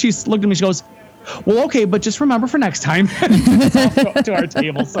easy. And she looked at me, she goes, well, okay, but just remember for next time to our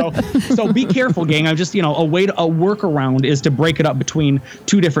table. So be careful, gang. I'm just, a workaround is to break it up between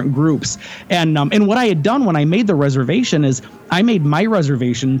 2 different groups. And what I had done when I made the reservation is I made my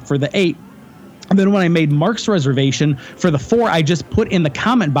reservation for the 8. And then when I made Mark's reservation for the 4, I just put in the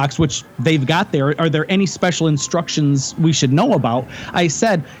comment box, which they've got there, are there any special instructions we should know about? I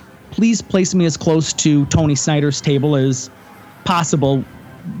said, please place me as close to Tony Snyder's table as possible.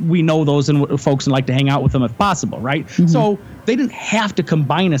 We know those and folks and like to hang out with them if possible, right? Mm-hmm. So they didn't have to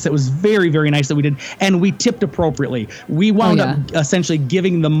combine us. It was very, very nice that we did. And we tipped appropriately. We wound up essentially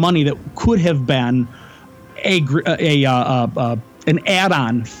giving the money that could have been an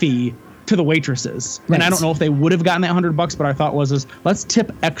add-on fee to the waitresses. Right. And I don't know if they would have gotten that $100, but our thought was let's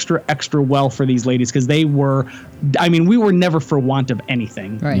tip extra well for these ladies because they were, we were never for want of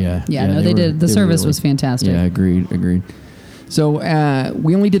anything. Right. Yeah, they did. The service was fantastic. Yeah, agreed. So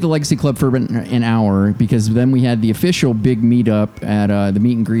we only did the Legacy Club for an hour because then we had the official big meetup at the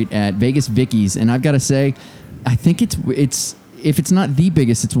meet and greet at Vegas Vicky's. And I've got to say, I think it's if it's not the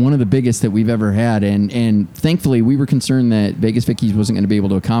biggest, it's one of the biggest that we've ever had. And thankfully, we were concerned that Vegas Vicky's wasn't going to be able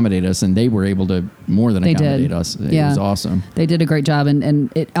to accommodate us, and they were able to more than accommodate us. It was awesome. They did a great job,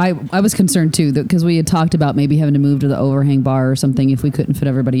 and I was concerned too because we had talked about maybe having to move to the overhang bar or something if we couldn't fit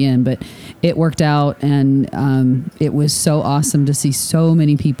everybody in, but it worked out, and it was so awesome to see so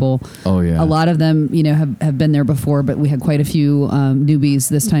many people. Oh yeah, a lot of them have been there before, but we had quite a few newbies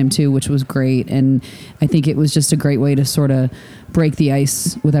this time too, which was great, and I think it was just a great way to sort of break the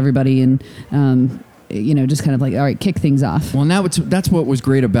ice with everybody and just kind of like, all right, kick things off. Well, now that's what was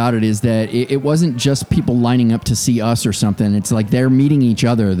great about it is that it wasn't just people lining up to see us or something. It's like they're meeting each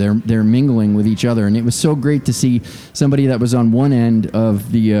other. They're mingling with each other, and it was so great to see somebody that was on one end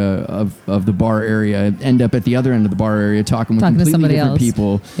of the of the bar area end up at the other end of the bar area talking with completely different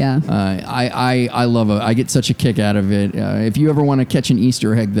people. Yeah, I love it. I get such a kick out of it. If you ever want to catch an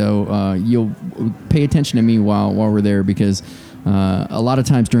Easter egg, though, you'll pay attention to me while we're there because. A lot of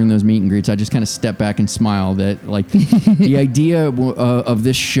times during those meet and greets, I just kind of step back and smile that like the idea of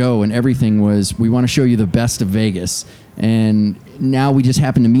this show and everything was we want to show you the best of Vegas. And now we just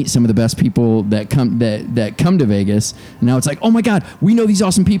happen to meet some of the best people that come to Vegas. And now it's like, oh my God, we know these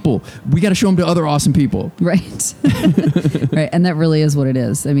awesome people. We got to show them to other awesome people. Right. Right. And that really is what it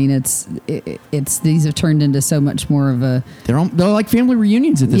is. I mean, it's these have turned into so much more of a. They're like family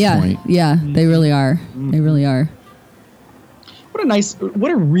reunions at this point. Yeah, they really are. They really are.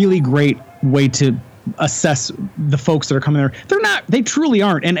 What a really great way to assess the folks that are coming there. They truly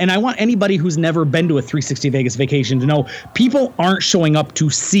aren't. And I want anybody who's never been to a 360 Vegas vacation to know people aren't showing up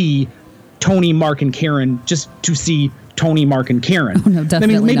to see Tony, Mark, and Karen just to see Tony, Mark, and Karen. Oh, no,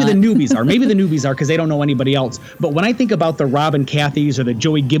 definitely maybe not. the newbies are. Maybe the newbies are because they don't know anybody else. But when I think about the Rob and Kathys or the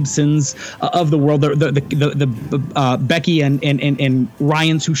Joey Gibsons of the world, the Becky and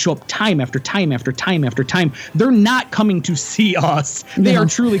Ryans who show up time after time after time after time, they're not coming to see us. They are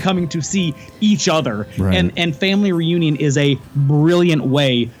truly coming to see each other. Right. And family reunion is a brilliant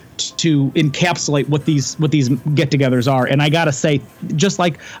way to encapsulate what these get-togethers are. And I gotta say, just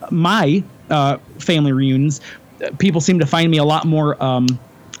like my family reunions, people seem to find me a lot more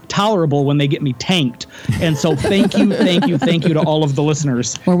tolerable when they get me tanked. And so thank you to all of the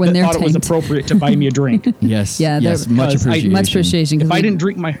listeners or when that thought tanked. It was appropriate to buy me a drink. Yes. Yeah. Yes. Much appreciation. If I didn't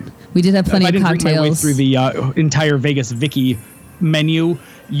drink my we did have plenty of cocktails. If I didn't drink my way through the entire Vegas Vicky menu,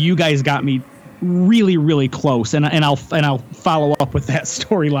 you guys got me really, really close, and I'll follow up with that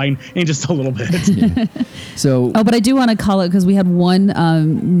storyline in just a little bit. Yeah. So, but I do want to call it because we had one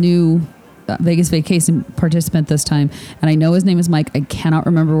new Vegas Vacation participant this time, and I know his name is Mike. I cannot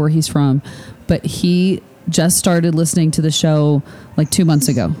remember where he's from, but he just started listening to the show like 2 months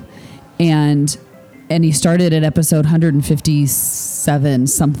ago, and he started at episode 157,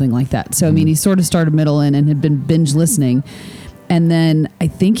 something like that. So I mean, he sort of started middle and had been binge listening. And then I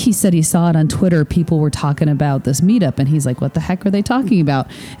think he said he saw it on Twitter. People were talking about this meetup, and he's like, what the heck are they talking about?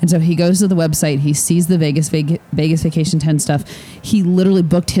 And so he goes to the website. He sees the Vegas Vacation 10 stuff. He literally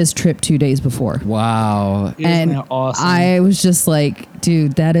booked his trip 2 days before. Wow. Isn't that awesome? I was just like,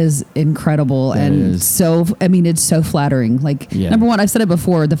 dude, that is incredible. So, I mean, it's so flattering. Like, number one, I've said it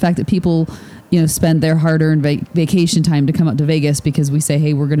before, the fact that people, spend their hard-earned vacation time to come out to Vegas because we say,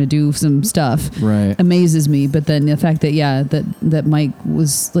 hey, we're going to do some stuff, right, amazes me. But then the fact that, that Mike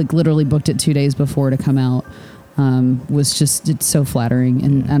was like literally booked it 2 days before to come out was just, it's so flattering.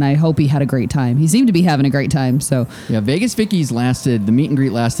 And I hope he had a great time. He seemed to be having a great time. So yeah, Vegas Vicky's the meet and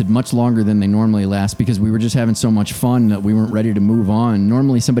greet lasted much longer than they normally last because we were just having so much fun that we weren't ready to move on.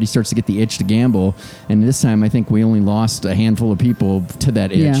 Normally somebody starts to get the itch to gamble, and this time I think we only lost a handful of people to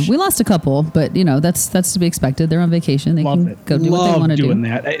that itch. Yeah, we lost a couple, but that's to be expected. They're on vacation. They can go do what they want to do. Doing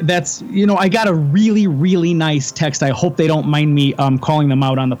that. That's, I got a really, really nice text. I hope they don't mind me calling them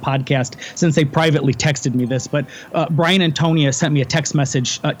out on the podcast since they privately texted me this, but Brian and Tonya sent me a text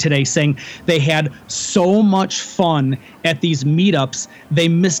message today saying they had so much fun at these meetups. They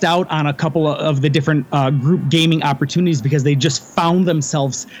missed out on a couple of the different group gaming opportunities because they just found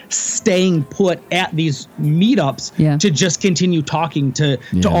themselves staying put at these meetups to just continue talking to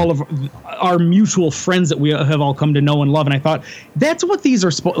all of our mutual friends that we have all come to know and love. And I thought that's what these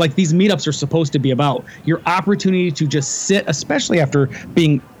are these meetups are supposed to be about. Your opportunity to just sit, especially after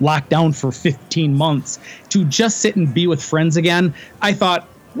being locked down for 15 months, to just sit and be with friends again. I thought,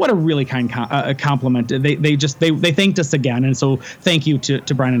 what a really kind compliment. They thanked us again. And so thank you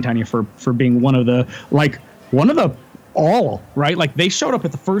to Brian and Tanya for being one of the all, right? Like they showed up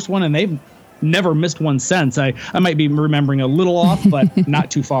at the first one and they've never missed one since. I might be remembering a little off, but not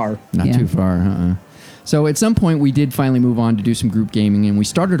too far. Not too far. So at some point we did finally move on to do some group gaming, and we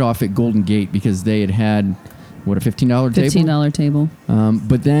started off at Golden Gate because they had a $15 table? $15 table.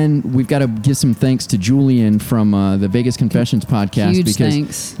 But then we've got to give some thanks to Julian from the Vegas Confessions podcast. Huge because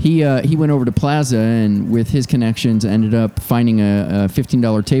thanks. He went over to Plaza and with his connections ended up finding a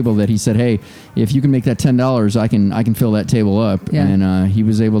 $15 table that he said, hey, if you can make that $10, I can fill that table up. Yeah. And he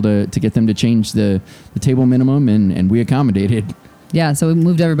was able to get them to change the table minimum, and we accommodated. Yeah, so we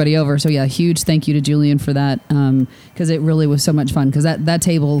moved everybody over. So yeah, huge thank you to Julian for that, because it really was so much fun. Because that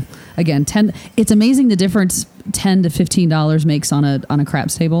table, again, it's amazing the difference $10 to $15 makes on a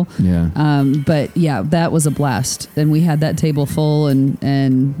craps table. Yeah. But yeah, that was a blast. And we had that table full,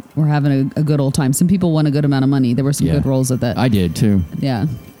 and we're having a good old time. Some people won a good amount of money. There were some good rolls at that. I did too. Yeah.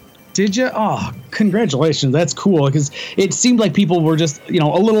 Did you? Oh, congratulations. That's cool, because it seemed like people were just, a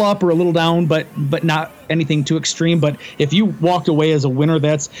little up or a little down, but not anything too extreme. But if you walked away as a winner,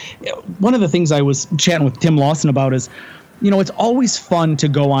 that's one of the things I was chatting with Tim Lawson about is, it's always fun to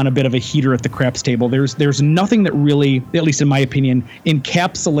go on a bit of a heater at the craps table. There's nothing that really, at least in my opinion,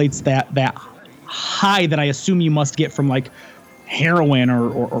 encapsulates that high that I assume you must get from like heroin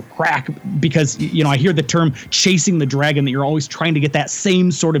or crack, because I hear the term chasing the dragon, that you're always trying to get that same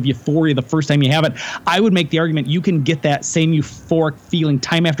sort of euphoria the first time you have it. I would make the argument you can get that same euphoric feeling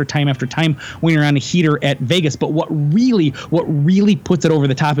time after time after time when you're on a heater at Vegas. But what really puts it over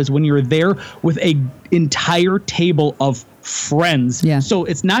the top is when you're there with a entire table of friends. Yeah. So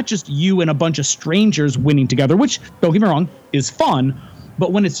it's not just you and a bunch of strangers winning together, which, don't get me wrong, is fun.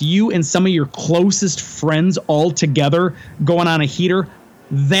 But when it's you and some of your closest friends all together going on a heater,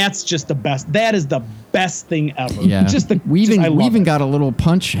 that's just the best. That is the best thing ever. Yeah. We even it. got a little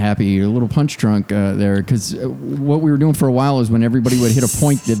punch drunk there, because what we were doing for a while is when everybody would hit a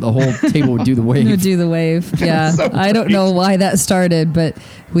point, that the whole table would do the wave. Do the wave. Yeah. So I don't know why that started, but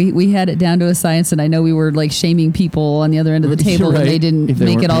we had it down to a science, and I know we were like shaming people on the other end of the table when they didn't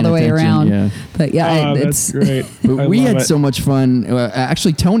make it all the way around. Yeah. But yeah, that's great. But we had so much fun.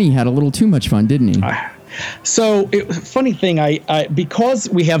 Actually, Tony had a little too much fun, didn't he? So, funny thing, I because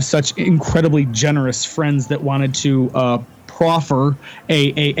we have such incredibly generous friends that wanted to proffer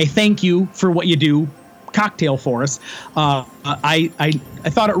a thank you for what you do cocktail for us. I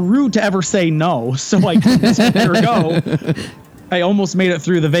thought it rude to ever say no, so I just let her go. I almost made it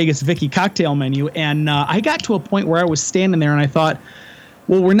through the Vegas Vicky cocktail menu, and I got to a point where I was standing there and I thought,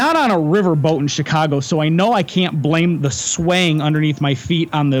 Well, we're not on a riverboat in Chicago, so I know I can't blame the swaying underneath my feet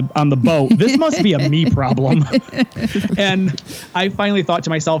on the boat. This must be a me problem. And I finally thought to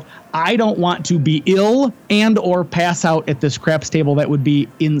myself, I don't want to be ill and or pass out at this craps table. That would be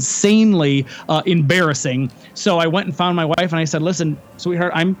insanely embarrassing. So I went and found my wife and I said, listen,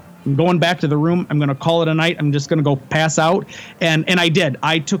 sweetheart, I'm going back to the room. I'm going to call it a night. I'm just going to go pass out. And I did.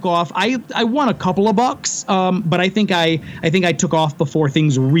 I took off. I won a couple of bucks, but I think I took off before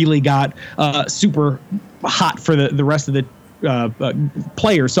things really got super hot for the rest of the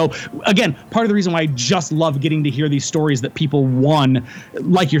players. So again, part of the reason why I just love getting to hear these stories that people won,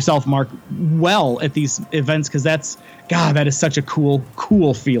 like yourself, Mark, well at these events, because that is such a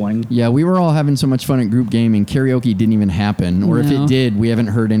cool feeling. Yeah, we were all having so much fun at group gaming. Karaoke didn't even happen, or if it did, we haven't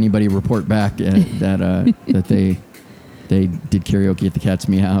heard anybody report back that they did karaoke at the Cat's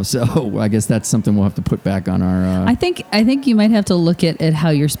Meow. So I guess that's something we'll have to put back on our. I think you might have to look at how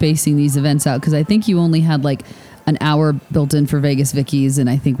you're spacing these events out, because I think you only had like an hour built in for Vegas Vickies, and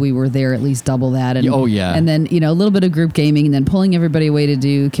I think we were there at least double that. And, oh yeah, and then a little bit of group gaming, and then pulling everybody away to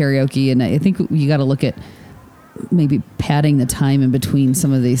do karaoke. And I think you got to look at maybe padding the time in between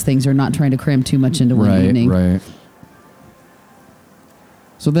some of these things, or not trying to cram too much into one evening. Right.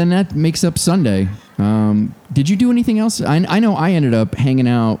 So then that makes up Sunday. Did you do anything else? I know I ended up hanging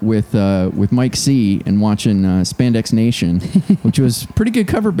out with Mike C and watching Spandex Nation, which was a pretty good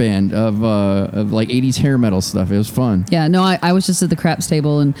cover band of like 80s hair metal stuff. It was fun. Yeah, no, I was just at the craps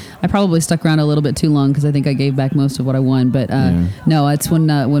table, and I probably stuck around a little bit too long because I think I gave back most of what I won. But no, it's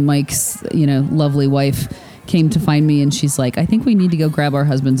when Mike's lovely wife came to find me, and she's like, I think we need to go grab our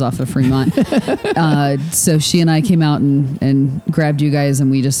husbands off of Fremont. So she and I came out and grabbed you guys, and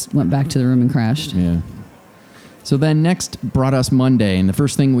we just went back to the room and crashed. Yeah. So then next brought us Monday, and the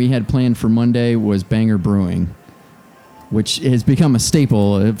first thing we had planned for Monday was Banger Brewing, which has become a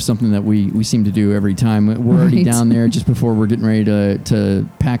staple of something that we seem to do every time. We're already down there just before we're getting ready to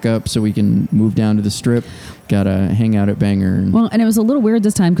pack up so we can move down to the Strip. Got to hang out at Banger. And it was a little weird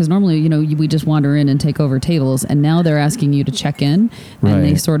this time because normally, we just wander in and take over tables, and now they're asking you to check in, and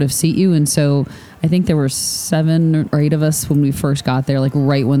they sort of seat you. And so I think there were 7 or 8 of us when we first got there, like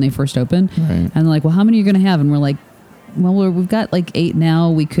right when they first opened. Right. And they're like, well, how many are you going to have? And we're like, well, we've got like 8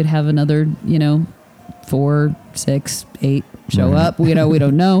 now. We could have another, 4, 6, 8 show up. We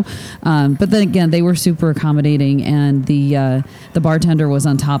don't know. But then again, they were super accommodating, and the bartender was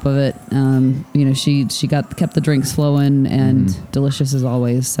on top of it. She kept the drinks flowing and delicious as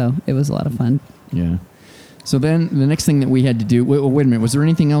always. So it was a lot of fun. Yeah. So then the next thing that we had to do. Wait a minute. Was there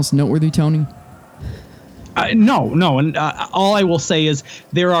anything else noteworthy, Tony? No. And all I will say is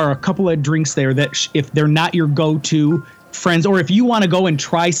there are a couple of drinks there that if they're not your go-to friends, or if you want to go and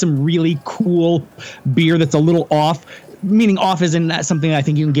try some really cool beer that's a little off, meaning off is in that something I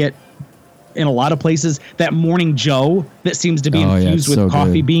think you can get in a lot of places, that Morning Joe that seems to be infused with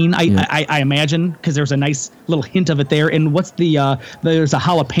coffee bean. I imagine, because there's a nice little hint of it there. And what's there's a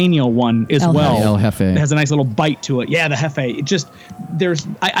jalapeno one as well. El Jefe. It has a nice little bite to it. Yeah, the Jefe. It just,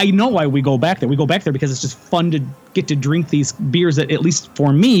 I know why we go back there. We go back there because it's just fun to get to drink these beers that, at least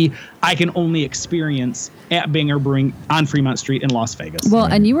for me, I can only experience at Banger Brewing on Fremont Street in Las Vegas. Well,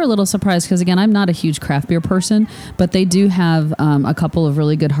 and you were a little surprised because, again, I'm not a huge craft beer person, but they do have a couple of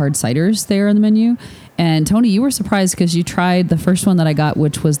really good hard ciders there on the menu. And Tony, you were surprised because you tried the first one that I got,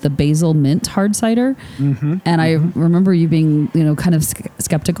 which was the basil mint hard cider. And I remember you being, kind of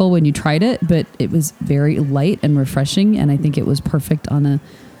skeptical when you tried it, but it was very light and refreshing. And I think it was perfect on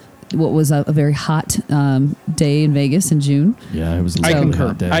what was a very hot day in Vegas in June. Yeah, it was a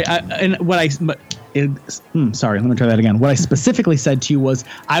hot day. Sorry, let me try that again. What I specifically said to you was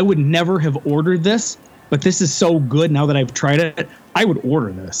I would never have ordered this, but this is so good now that I've tried it, I would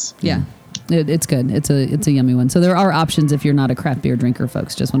order this. Yeah. It's good. It's a yummy one. So there are options if you're not a craft beer drinker,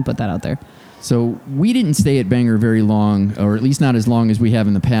 folks. Just want to put that out there. So we didn't stay at Banger very long, or at least not as long as we have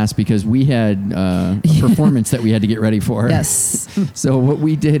in the past, because we had a performance that we had to get ready for. Yes. So what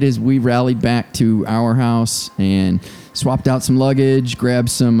we did is we rallied back to our house and swapped out some luggage, grabbed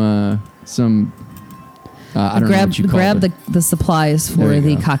some I don't know what you call it. the supplies for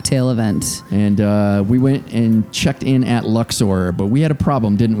the cocktail event. And we went and checked in at Luxor, but we had a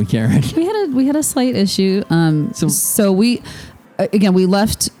problem, didn't we, Karen? We had a slight issue. So we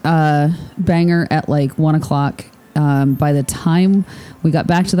left Banger at like 1:00. By the time we got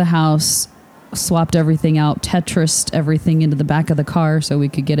back to the house, swapped everything out, Tetrised everything into the back of the car so we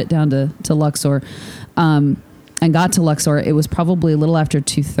could get it down to Luxor. And got to Luxor, it was probably a little after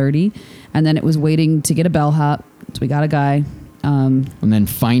 2:30, and then it was waiting to get a bellhop. So we got a guy, And then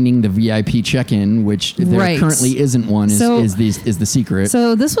finding the VIP check-in, which there currently isn't one, is the secret.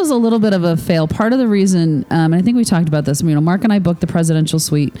 So this was a little bit of a fail. Part of the reason, and I think we talked about this, Mark and I booked the presidential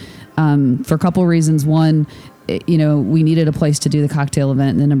suite for a couple of reasons. One, we needed a place to do the cocktail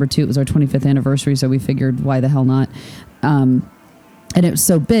event. And then number two, it was our 25th anniversary, so we figured, why the hell not? And it was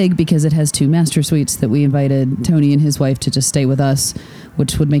so big because it has 2 master suites that we invited Tony and his wife to just stay with us,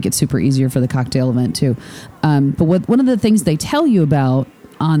 which would make it super easier for the cocktail event too. But one of the things they tell you about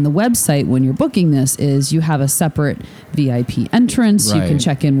on the website when you're booking this is you have a separate VIP entrance. Right. You can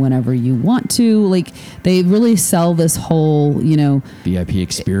check in whenever you want to. Like, they really sell this whole, VIP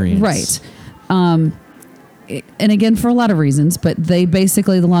experience. Right. And again, for a lot of reasons, but they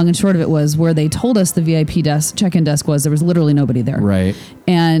basically, the long and short of it was, where they told us the VIP check-in desk was, there was literally nobody there. Right.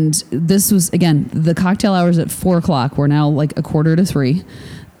 And this was, again, the cocktail hours at 4:00. We're now like 2:45.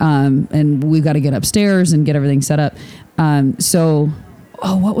 And we've got to get upstairs and get everything set up.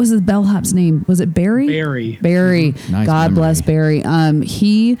 What was the bellhop's name? Was it Barry? Barry. Barry. Mm-hmm. Nice God memory. bless Barry.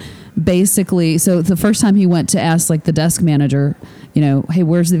 He basically, so the first time he went to ask like the desk manager, hey,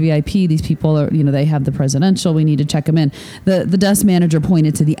 where's the VIP? These people are, they have the presidential. We need to check them in. The desk manager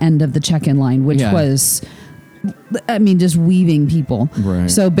pointed to the end of the check-in line, which was, just weaving people. Right.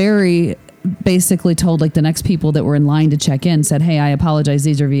 So Barry basically told like the next people that were in line to check in, said, hey, I apologize,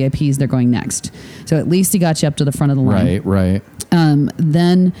 these are VIPs, they're going next. So at least he got you up to the front of the line. Right.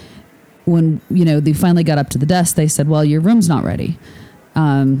 Then when, they finally got up to the desk, they said, well, your room's not ready.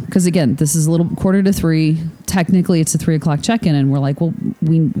 Because again, this is a little 2:45. Technically, it's a 3:00 check-in, and we're like, well,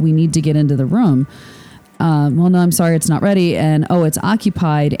 we need to get into the room. Well, no, I'm sorry, it's not ready, and it's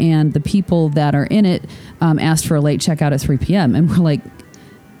occupied, and the people that are in it asked for a late checkout at 3 p.m. And we're like,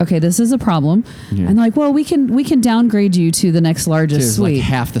 okay, this is a problem. Yeah. And they're like, well, we can downgrade you to the next largest suite. Like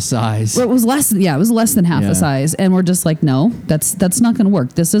half the size. Well, it was less than half the size, and we're just like, no, that's not going to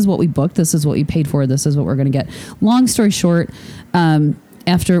work. This is what we booked. This is what we paid for. This is what we're going to get. Long story short.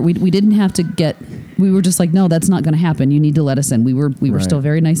 After we didn't have to we were just like, no, that's not going to happen. You need to let us in. We were still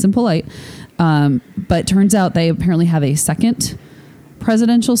very nice and polite. But turns out they apparently have a second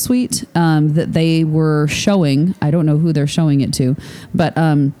presidential suite that they were showing. I don't know who they're showing it to, but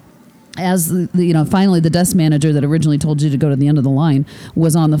as finally the desk manager that originally told you to go to the end of the line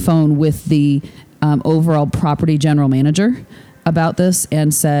was on the phone with the overall property general manager about this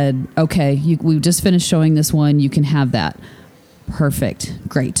and said, okay, we just finished showing this one. You can have that. Perfect.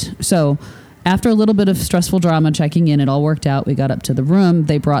 Great. So after a little bit of stressful drama checking in, it all worked out. We got up to the room.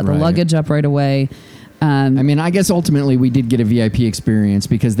 They brought the luggage up right away. I guess ultimately we did get a VIP experience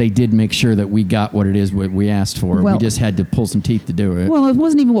because they did make sure that we got what we asked for. We just had to pull some teeth to do it. Well, it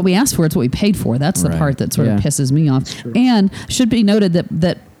wasn't even what we asked for. It's what we paid for. That's the part that sort of pisses me off. And should be noted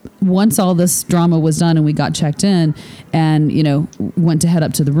that once all this drama was done and we got checked in and, went to head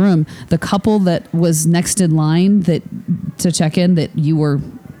up to the room, the couple that was next in line to check in that you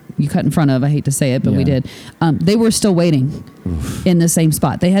cut in front of, I hate to say it, but we did. They were still waiting in the same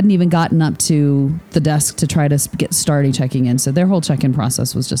spot. They hadn't even gotten up to the desk to try to get started checking in. So their whole check-in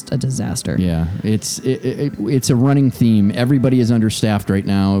process was just a disaster. Yeah, it's a running theme. Everybody is understaffed right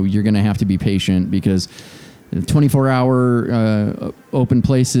now. You're going to have to be patient because 24-hour open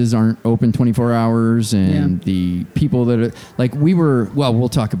places aren't open 24 hours, and the people that are like we'll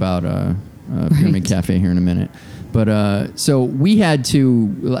talk about Pyramid Cafe here in a minute. But so we had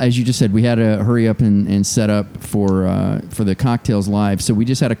to, as you just said, we had to hurry up and set up for the cocktails live. So we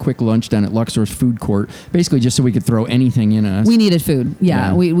just had a quick lunch down at Luxor's food court, basically just so we could throw anything in us. We needed food.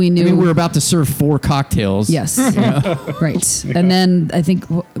 Yeah. We knew. I mean, we were about to serve 4 cocktails. Yes. Right. And then I think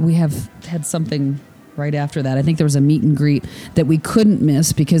we have had something right after that. I think there was a meet and greet that we couldn't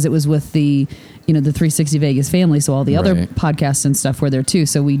miss because it was with the 360 Vegas family. So all the other podcasts and stuff were there too.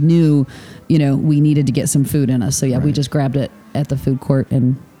 So we knew, we needed to get some food in us. So we just grabbed it at the food court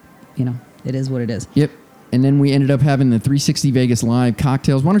and, it is what it is. Yep. And then we ended up having the 360 Vegas live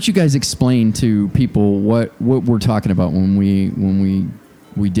cocktails. Why don't you guys explain to people what we're talking about when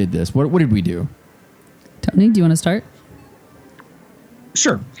we did this? What did we do? Tony, do you want to start?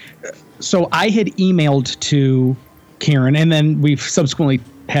 Sure. So I had emailed to Karen, and then we've subsequently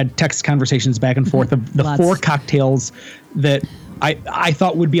had text conversations back and forth of the 4 cocktails that I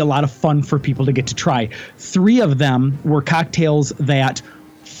thought would be a lot of fun for people to get to try. 3 of them were cocktails that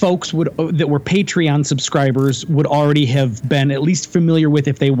folks that were Patreon subscribers would already have been at least familiar with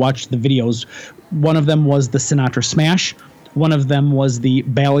if they watched the videos. One of them was the Sinatra Smash. One of them was the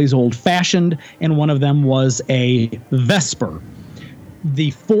Bally's Old Fashioned, and one of them was a Vesper.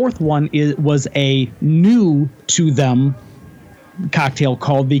 The 4th one was a new to them cocktail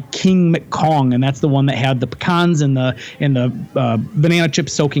called the King McCong, and that's the one that had the pecans and the banana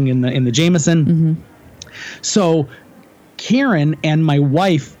chips soaking in the Jameson. Mm-hmm. So Karen and my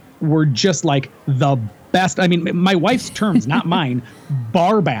wife were just like the best. I mean, my wife's terms, not mine,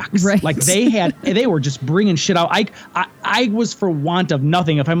 barbacks. Right. Like they were just bringing shit out. I was for want of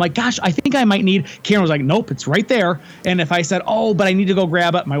nothing. If I'm like, gosh, I think I might need, Karen was like, nope, it's right there. And if I said, oh, but I need to go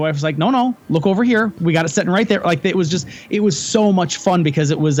grab it, my wife was like, no, look over here. We got it sitting right there. Like it was so much fun because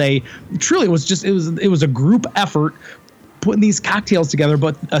it was a group effort putting these cocktails together.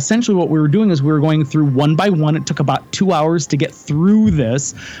 But essentially what we were doing is we were going through one by one. It took about 2 hours to get through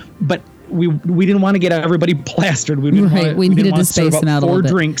this, but we didn't want to get everybody plastered. We needed to space them out a little bit.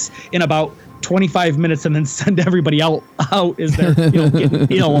 4 drinks in about 25 minutes and then send everybody out as they're getting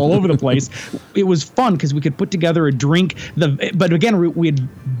ill all over the place. It was fun because we could put together a drink. But again, we had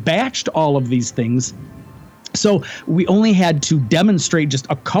batched all of these things. So we only had to demonstrate just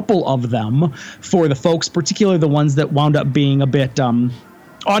a couple of them for the folks, particularly the ones that wound up being a bit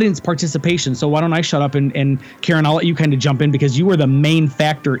audience participation. So why don't I shut up and Karen, I'll let you kind of jump in because you were the main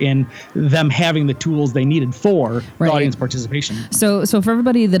factor in them having the tools they needed for the audience participation. So for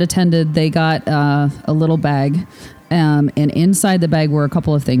everybody that attended, they got a little bag. And inside the bag were a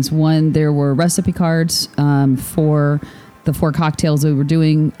couple of things. One, there were recipe cards for the 4 cocktails we were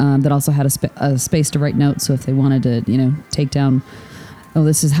doing that also had a space to write notes. So if they wanted to, take down, oh,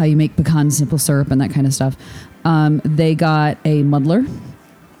 this is how you make pecan simple syrup and that kind of stuff. They got a muddler,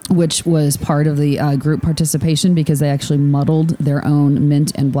 which was part of the group participation because they actually muddled their own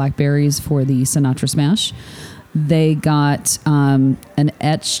mint and blackberries for the Sinatra Smash. They got an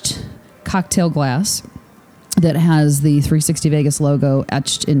etched cocktail glass that has the 360 Vegas logo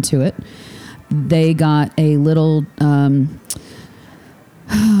etched into it. They got a little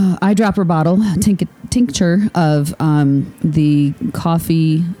eyedropper bottle, tincture of the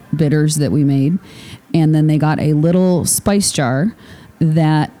coffee bitters that we made. And then they got a little spice jar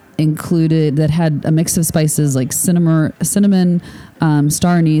that had a mix of spices like cinnamon,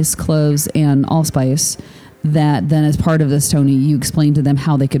 star anise, cloves, and allspice. That then, as part of this, Tony, you explained to them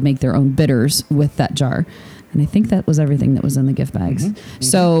how they could make their own bitters with that jar. And I think that was everything that was in the gift bags. Mm-hmm.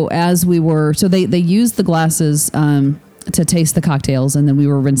 So they used the glasses to taste the cocktails, and then we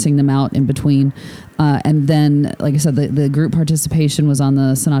were rinsing them out in between. And then, like I said, the group participation was on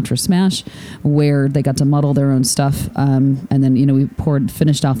the Sinatra Smash, where they got to muddle their own stuff. And then, we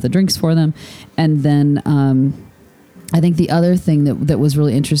finished off the drinks for them. And then I think the other thing that was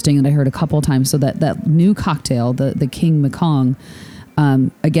really interesting that I heard a couple of times, so that new cocktail, the King McCong,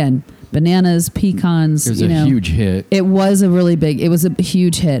 again, bananas, pecans. It was a huge hit. It was a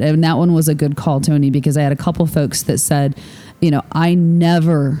huge hit. And that one was a good call, Tony, because I had a couple folks that said, I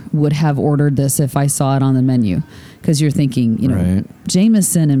never would have ordered this if I saw it on the menu. Because you're thinking, right.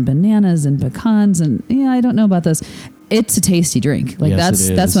 Jameson and bananas and pecans and I don't know about this. It's a tasty drink. Like yes,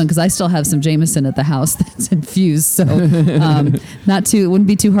 that's one, because I still have some Jameson at the house that's infused. So it wouldn't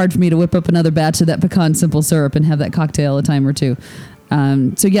be too hard for me to whip up another batch of that pecan simple syrup and have that cocktail a time or two.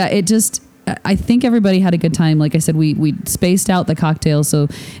 I think everybody had a good time. Like I said, we spaced out the cocktails, so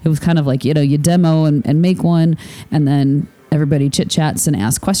it was kind of like, you demo and make one, and then everybody chit chats and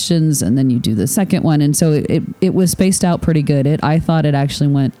asks questions, and then you do the second one. And so it was spaced out pretty good. I thought it actually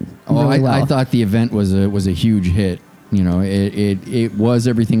went really well. I thought the event was a huge hit. It was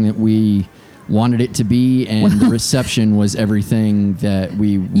everything that we wanted it to be, and the reception was everything that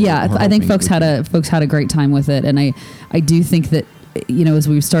we were I think folks had a great time with it. And I do think that, as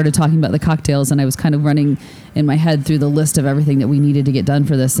we started talking about the cocktails, and I was kind of running in my head through the list of everything that we needed to get done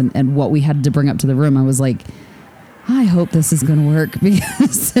for this and what we had to bring up to the room, I was like, I hope this is going to work,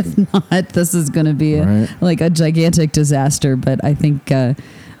 because if not, this is going to be a gigantic disaster. But I think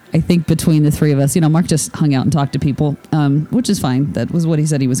between the three of us, Mark just hung out and talked to people, which is fine. That was what he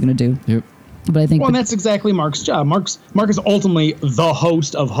said he was going to do. Yep. But I think, and that's exactly Mark's job. Mark is ultimately the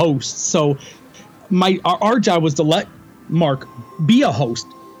host of hosts. So our job was to let Mark be a host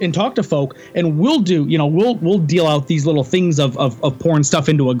and talk to folk, and we'll deal out these little things of pouring stuff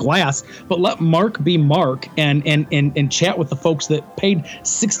into a glass, but let Mark be Mark and chat with the folks that paid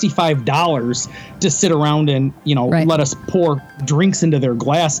 $65 to sit around and let us pour drinks into their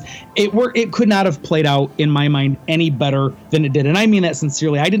glass. It could not have played out in my mind any better than it did, and I mean that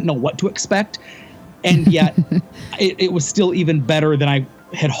sincerely. I didn't know what to expect, and yet it was still even better than I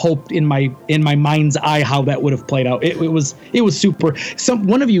had hoped in my mind's eye how that would have played out. It was super.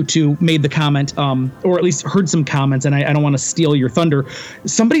 One of you two made the comment, or at least heard some comments, and I don't want to steal your thunder.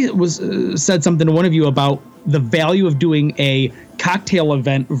 Somebody said something to one of you about the value of doing a cocktail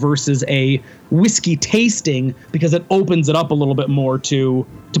event versus a whiskey tasting, because it opens it up a little bit more to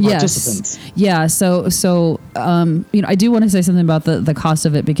participants. Yeah. So I do want to say something about the cost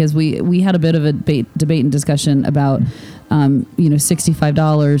of it, because we had a bit of a debate and discussion about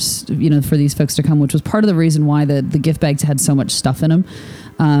 $65, for these folks to come, which was part of the reason why the gift bags had so much stuff in them.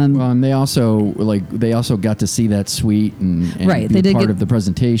 And they also got to see that suite and right. Be they did part of the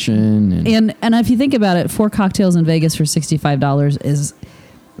presentation. And if you think about it, 4 cocktails in Vegas for $65 is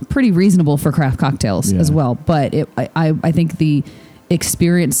pretty reasonable for craft cocktails as well. But I think the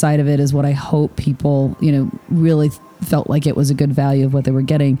experience side of it is what I hope people, really felt like it was a good value of what they were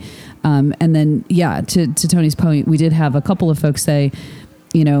getting. And then, to Tony's point, we did have a couple of folks say,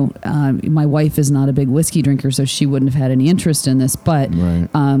 my wife is not a big whiskey drinker, so she wouldn't have had any interest in this, but,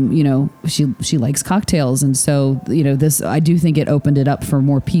 she likes cocktails. And so, this, I do think it opened it up for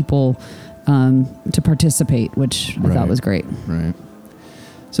more people to participate, which I thought was great. Right.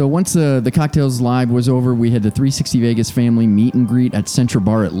 So once the Cocktails Live was over, we had the 360 Vegas family meet and greet at Central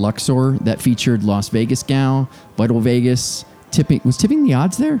Bar at Luxor that featured Las Vegas Gal, Vital Vegas. Was Tipping the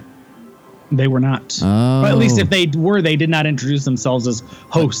Odds there? They were not. Oh. Or at least if they were, they did not introduce themselves as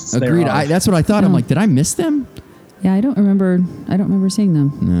hosts. Agreed. That's what I thought. I'm like, did I miss them? Yeah, I don't remember seeing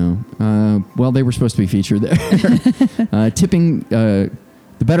them. No. Well, they were supposed to be featured there. Tipping the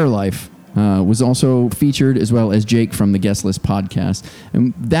Better Life was also featured, as well as Jake from the Guest List podcast.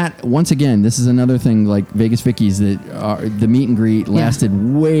 And that, once again, this is another thing like Vegas Vicky's, that the meet and greet lasted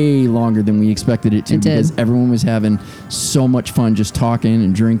way longer than we expected it to, because everyone was having so much fun just talking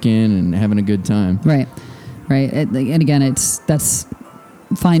and drinking and having a good time. Right. And again, that's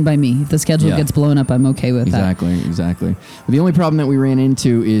fine by me. If the schedule gets blown up, I'm okay with that. Exactly. But the only problem that we ran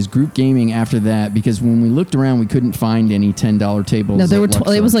into is group gaming after that, because when we looked around, we couldn't find any $10 tables. No,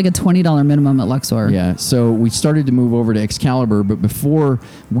 it was like a $20 minimum at Luxor. Yeah, so we started to move over to Excalibur, but before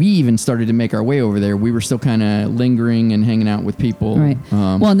we even started to make our way over there, we were still kind of lingering and hanging out with people. Right.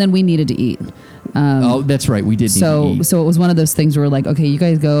 And then we needed to eat. That's right. We did need to eat. So it was one of those things where we're like, okay, you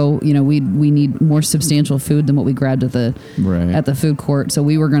guys go. We need more substantial food than what we grabbed at the food court. So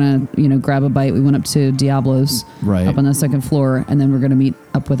we were gonna grab a bite. We went up to Diablo's up on the second floor, and then we're gonna meet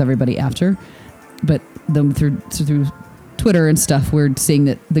up with everybody after. But then through Twitter and stuff, we're seeing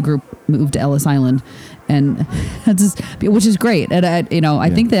that the group moved to Ellis Island, and which is great. And I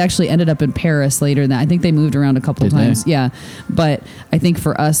think they actually ended up in Paris later than that. I think they moved around a couple of times. Yeah, but I think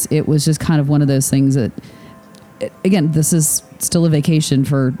for us, it was just kind of one of those things that, again, this is still a vacation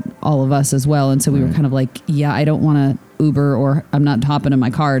for all of us as well. And so we were kind of like, I don't want to Uber, or I'm not hopping in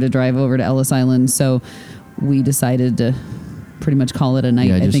my car to drive over to Ellis Island. So we decided to pretty much call it a night.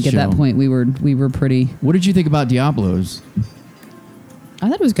 I think at that point we were pretty. What did you think about Diablo's? I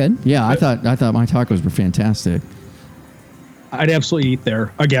thought it was good. Yeah, I thought my tacos were fantastic. I'd absolutely eat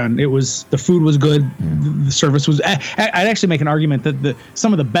there again. The food was good. The service was. I'd actually make an argument that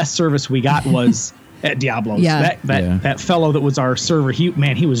some of the best service we got was at Diablo's. That fellow that was our server, he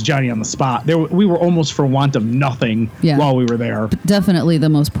was Johnny on the spot. We were almost for want of nothing while we were there. Definitely the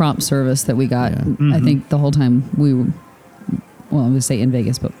most prompt service that we got. I think the whole time we were. Well, I would say in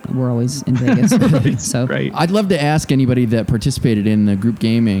Vegas, but we're always in Vegas. So I'd love to ask anybody that participated in the group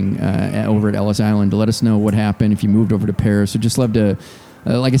gaming over at Ellis Island to let us know what happened if you moved over to Paris. So just love to,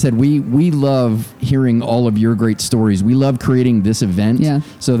 like I said, we love hearing all of your great stories. We love creating this event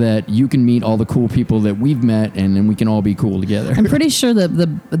so that you can meet all the cool people that we've met, and then we can all be cool together. I'm pretty sure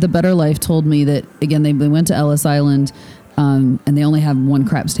that the Better Life told me that, again, they went to Ellis Island and they only have one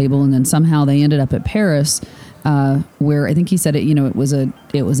craps table, and then somehow they ended up at Paris. Where I think he said it was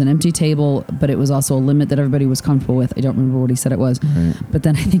an empty table, but it was also a limit that everybody was comfortable with. I don't remember what he said it was, but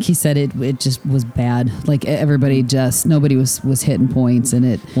then I think he said it just was bad. Like everybody nobody was hitting points, and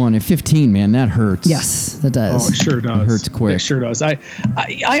at 15, man, that hurts. Yes, that does. Oh, it sure does. It hurts quick. It sure does.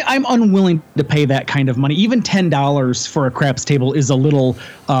 I'm unwilling to pay that kind of money. Even $10 for a craps table is a little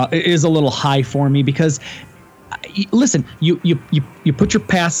high for me, because listen, you put your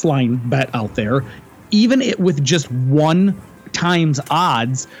pass line bet out there. Even with just 1 times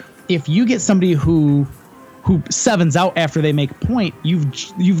odds, if you get somebody who sevens out after they make a point, you've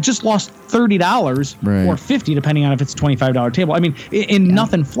just lost $30 or $50, depending on if it's a $25 table. I mean, in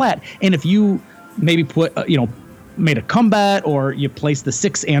nothing flat. And if you maybe put made a comeback, or you place the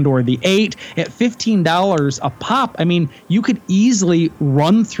 6 and or the 8 at $15 a pop, I mean, you could easily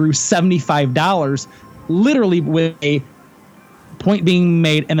run through $75 literally with a point being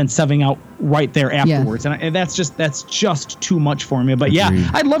made and then subbing out right there afterwards. Yeah. And that's just too much for me. But yeah,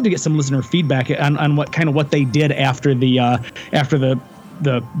 I'd love to get some listener feedback on what they did after the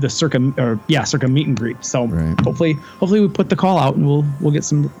Circa meet and greet. So hopefully we put the call out and we'll get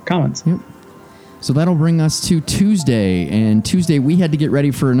some comments. Yep. So that'll bring us to Tuesday. And Tuesday we had to get ready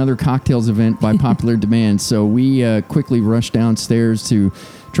for another cocktails event by popular demand. So we quickly rushed downstairs to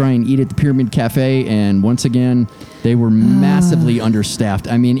try and eat at the Pyramid Cafe. And once again, they were massively understaffed.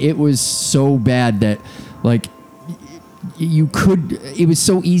 I mean, it was so bad that it was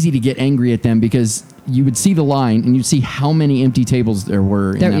so easy to get angry at them because you would see the line and you'd see how many empty tables there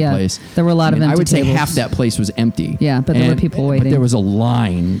were in that place. There were a lot of empty tables. I would say half that place was empty. Yeah, but there were people waiting. But there was a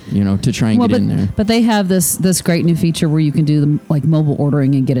line, to try and get in there. But they have this great new feature where you can do the mobile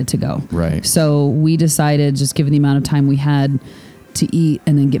ordering and get it to go. Right. So we decided, just given the amount of time we had to eat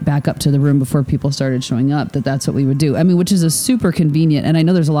and then get back up to the room before people started showing up, that's what we would do. I mean, which is a super convenient. And I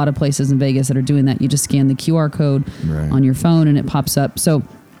know there's a lot of places in Vegas that are doing that. You just scan the QR code on your phone and it pops up. So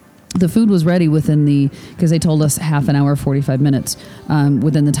the food was ready because they told us half an hour, 45 minutes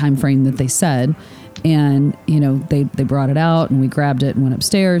within the time frame that they said. And, they brought it out and we grabbed it and went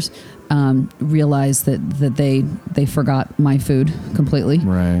upstairs, realized that they forgot my food completely.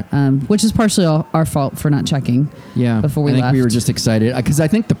 Right. Which is partially our fault for not checking before we left. I think we were just excited because I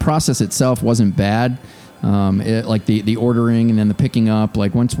think the process itself wasn't bad. The ordering and then the picking up,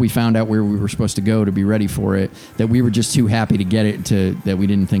 once we found out where we were supposed to go to be ready for it, that we were just too happy to get it that we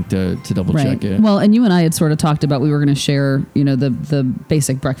didn't think to double check it. Well, and you and I had sort of talked about we were going to share, the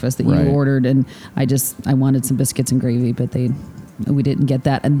basic breakfast that you ordered, and I wanted some biscuits and gravy, but we didn't get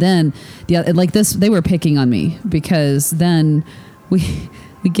that. And then they were picking on me because then we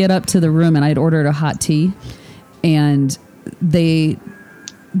get up to the room and I'd ordered a hot tea, and they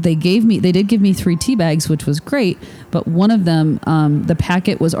did give me 3 tea bags, which was great, but one of them, the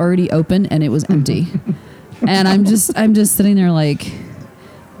packet was already open and it was empty. And I'm just sitting there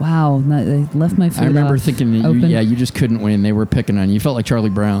wow, they left my food. I remember thinking, you just couldn't win. They were picking on you. You felt like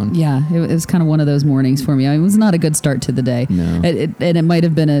Charlie Brown. Yeah, it was kind of one of those mornings for me. It was not a good start to the day. No. It might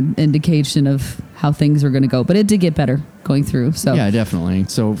have been an indication of how things are going to go, but it did get better going through. So yeah, definitely.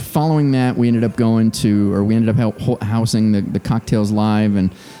 So following that, we ended up housing the Cocktails Live,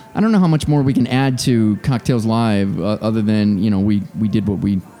 and I don't know how much more we can add to Cocktails Live other than we did what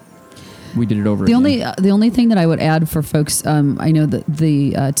we did it over. The only thing that I would add for folks, I know that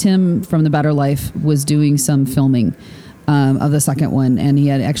the Tim from The Better Life was doing some filming of the second one, and he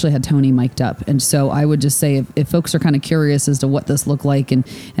actually had Tony mic'd up. And so I would just say if folks are kind of curious as to what this looked like and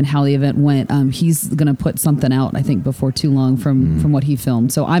how the event went, he's going to put something out, I think, before too long from what he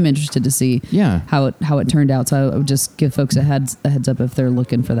filmed. So I'm interested to see how it turned out. So I would just give folks a heads up if they're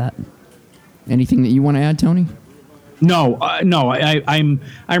looking for that. Anything that you want to add, Tony? No. I'm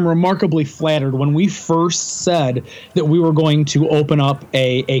remarkably flattered. When we first said that we were going to open up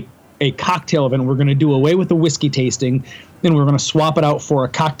a cocktail event, we're going to do away with the whiskey tasting, and we're going to swap it out for a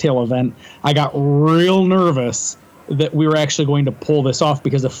cocktail event, I got real nervous that we were actually going to pull this off,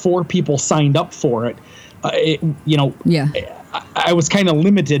 because if 4 people signed up for it, I was kind of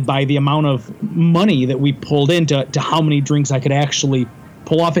limited by the amount of money that we pulled into how many drinks I could actually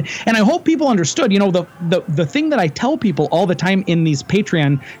pull off it. And I hope people understood, the thing that I tell people all the time in these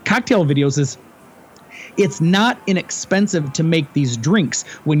Patreon cocktail videos is it's not inexpensive to make these drinks.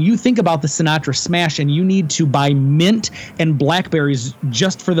 When you think about the Sinatra Smash and you need to buy mint and blackberries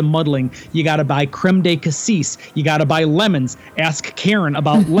just for the muddling, you got to buy creme de cassis. You got to buy lemons. Ask Karen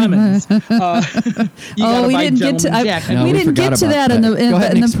about lemons. We didn't get to that in the Go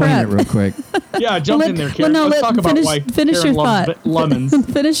ahead and the explain prep. it real quick. Yeah, jump in there, Karen. Let's talk about why finish Karen your loves thought. lemons.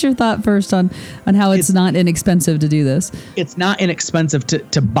 Finish your thought first on how it's not inexpensive to do this. It's not inexpensive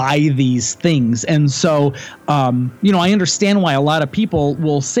to buy these things. And so, I understand why a lot of people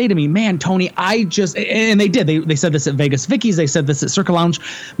will say to me, man, Tony, and they did. They said this at Vegas Vicky's. They said this at Circa Lounge.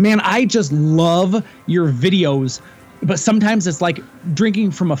 Man, I just love your videos. But sometimes it's like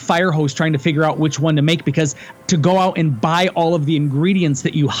drinking from a fire hose trying to figure out which one to make, because to go out and buy all of the ingredients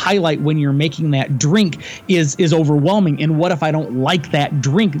that you highlight when you're making that drink is overwhelming. And what if I don't like that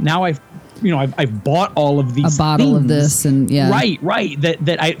drink? Now I've bought all of these bottle things, of this, and right.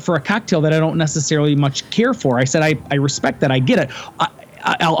 That I, for a cocktail that I don't necessarily much care for. I said I respect that. I get it.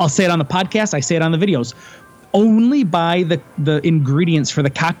 I'll say it on the podcast. I say it on the videos. Only buy the ingredients for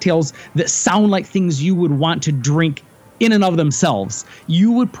the cocktails that sound like things you would want to drink in and of themselves.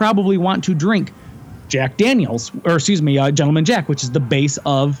 You would probably want to drink Jack Daniels, Gentleman Jack, which is the base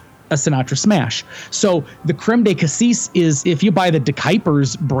of a Sinatra Smash. So the creme de cassis is, if you buy the De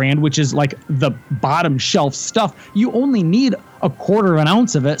Kuyper's brand, which is like the bottom shelf stuff, you only need a quarter of an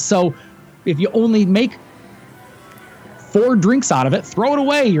ounce of it. So if you only make 4 drinks out of it, throw it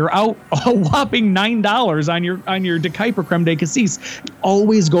away. You're out a whopping $9 on your De Kuyper Creme de Cassis.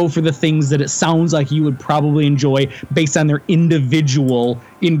 Always go for the things that it sounds like you would probably enjoy based on their individual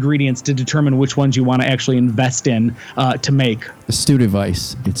ingredients to determine which ones you want to actually invest in to make. Astute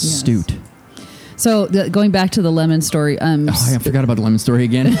advice. It's astute. So going back to the lemon story. I forgot about the lemon story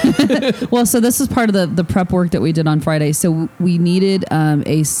again. Well, so this is part of the prep work that we did on Friday. So we needed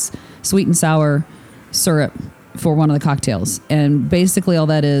a sweet and sour syrup for one of the cocktails. And basically all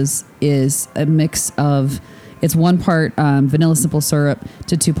that is a mix of, it's 1 part vanilla simple syrup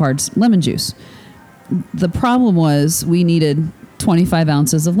to 2 parts lemon juice. The problem was we needed 25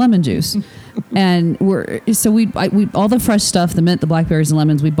 ounces of lemon juice. And we all the fresh stuff, the mint, the blackberries and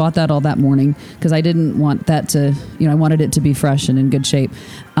lemons, we bought that all that morning because I didn't want that to, I wanted it to be fresh and in good shape.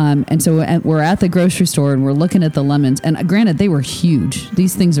 And so we're at the grocery store and we're looking at the lemons, and granted they were huge.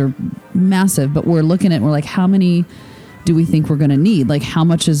 These things are massive, but we're looking at, we're like, how many do we think we're going to need? Like, how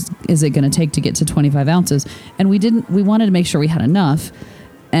much is it going to take to get to 25 ounces? And we wanted to make sure we had enough.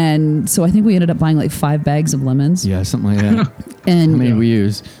 And so I think we ended up buying like 5 bags of lemons. Yeah, something like that. And how many did we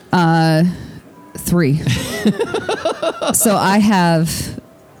use? 3. So I have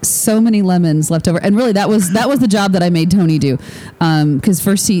so many lemons left over, and really that was the job that I made Tony do, because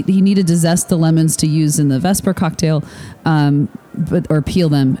first he needed to zest the lemons to use in the Vesper cocktail, or peel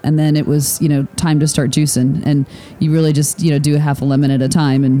them, and then it was time to start juicing, and you really just do a half a lemon at a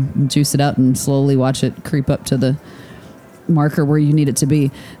time and juice it out and slowly watch it creep up to the marker where you need it to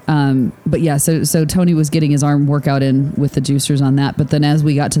be. But yeah, so Tony was getting his arm workout in with the juicers on that. But then as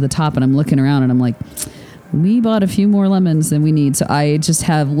we got to the top and I'm looking around and I'm like, we bought a few more lemons than we need. So I just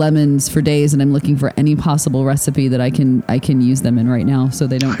have lemons for days and I'm looking for any possible recipe that I can use them in right now so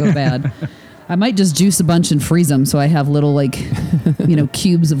they don't go bad. I might just juice a bunch and freeze them so I have little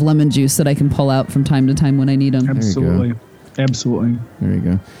cubes of lemon juice that I can pull out from time to time when I need them. Absolutely. Absolutely. There you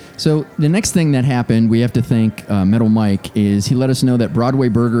go. So the next thing that happened, we have to thank Metal Mike, is he let us know that Broadway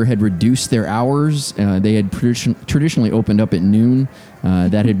Burger had reduced their hours. They had traditionally opened up at noon.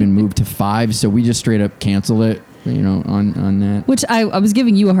 That had been moved to 5, so we just straight up canceled it, on that. Which I was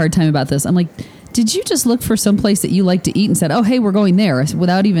giving you a hard time about this. I'm like, did you just look for some place that you like to eat and said, oh, hey, we're going there,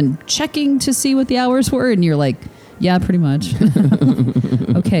 without even checking to see what the hours were? And you're like, yeah, pretty much.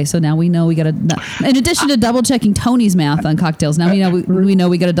 Okay, so now we know we got to, in addition to double checking Tony's math on cocktails, now we know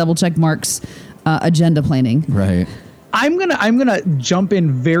we got to double check Mark's agenda planning. Right. I'm gonna jump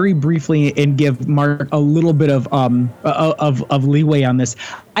in very briefly and give Mark a little bit of leeway on this.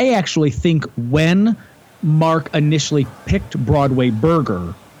 I actually think when Mark initially picked Broadway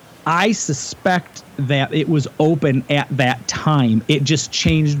Burger, I suspect that it was open at that time. It just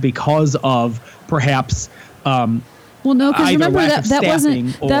changed because of perhaps. Well, no, because remember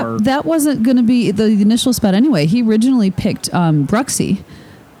that wasn't going to be the initial spot anyway. He originally picked Bruxy.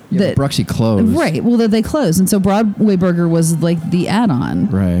 Yeah, Bruxy closed. Right. Well, they closed, and so Broadway Burger was like the add-on.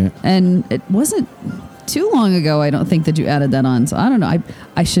 Right. And it wasn't too long ago, I don't think, that you added that on. So I don't know.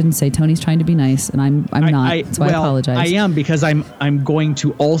 I shouldn't say Tony's trying to be nice, and I'm not. So I apologize. I am, because I'm going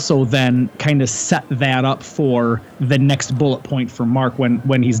to also then kind of set that up for the next bullet point for Mark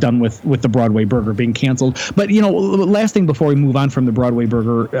when he's done with the Broadway Burger being canceled. But last thing before we move on from the Broadway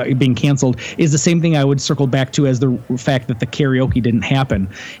Burger being canceled is the same thing I would circle back to as the fact that the karaoke didn't happen.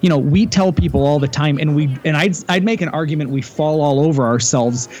 We tell people all the time, and I'd make an argument we fall all over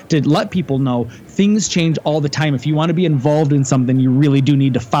ourselves to let people know things change all the time. If you want to be involved in something, you really do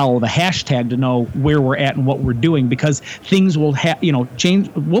need to follow the hashtag to know where we're at and what we're doing, because things will change.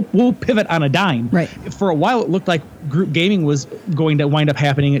 We'll pivot on a dime. Right. For a while, it looked like group gaming was going to wind up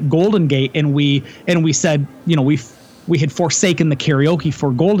happening at Golden Gate, and we said, we had forsaken the karaoke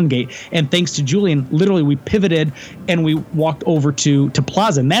for Golden Gate, and thanks to Julian, literally we pivoted and we walked over to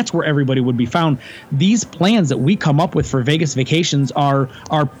Plaza, and that's where everybody would be found. These plans that we come up with for Vegas vacations are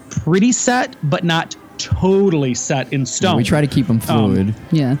pretty set, but not totally set in stone. Yeah, we try to keep them fluid.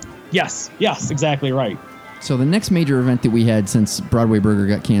 Yeah. Yes, exactly right. So the next major event that we had since Broadway Burger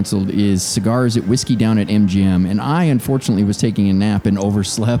got canceled is Cigars at Whiskey Down at MGM, and I unfortunately was taking a nap and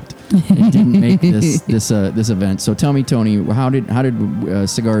overslept and didn't make this event. So tell me, Tony, how did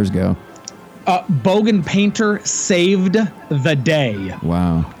Cigars go? Bogan Painter saved the day.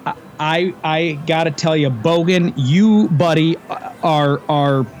 Wow. I gotta tell you, Bogan, you buddy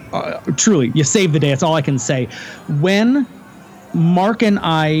are truly, you saved the day. That's all I can say. When Mark and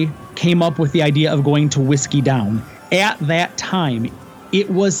I came up with the idea of going to Whiskey Down, at that time, it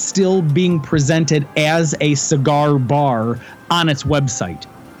was still being presented as a cigar bar on its website.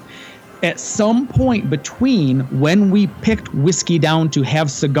 at some point between when we picked Whiskey Down to have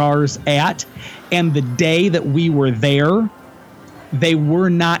cigars at and the day that we were there, they were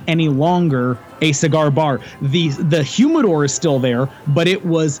not any longer a cigar bar. The humidor is still there, but it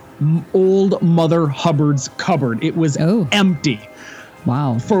was old Mother Hubbard's cupboard. It was empty.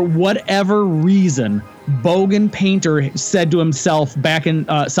 Wow. For whatever reason, Bogan Painter said to himself back in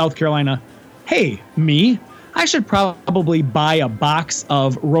South Carolina, hey, me, I should probably buy a box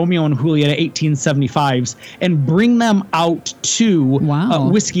of Romeo and Juliet 1875s and bring them out to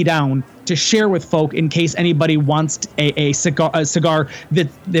Whiskey Down to share with folk in case anybody wants a cigar that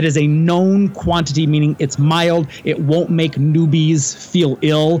is a known quantity, meaning it's mild, it won't make newbies feel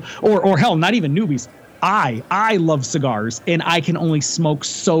ill, or hell, not even newbies. I love cigars, and I can only smoke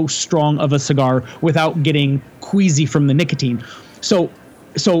so strong of a cigar without getting queasy from the nicotine. So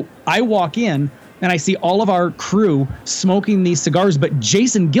I walk in, and I see all of our crew smoking these cigars, but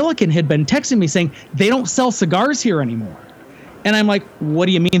Jason Gillikin had been texting me saying, they don't sell cigars here anymore. And I'm like, what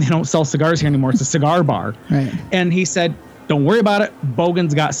do you mean they don't sell cigars here anymore? It's a cigar bar. Right. And he said, don't worry about it.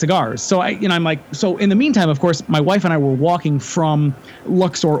 Bogan's got cigars. So I'm like, so in the meantime, of course, my wife and I were walking from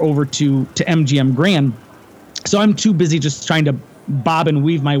Luxor over to MGM Grand. So I'm too busy just trying to bob and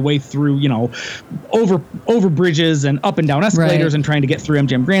weave my way through, over bridges and up and down escalators and trying to get through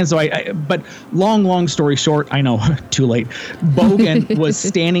MGM Grand. So but long story short, I know, too late. Bogan was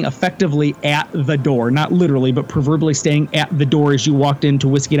standing effectively at the door, not literally, but proverbially standing at the door as you walked into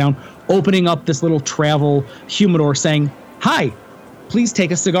Whiskey Down, opening up this little travel humidor saying, hi, please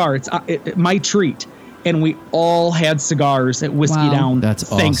take a cigar. It's my treat. And we all had cigars at Whiskey Down. That's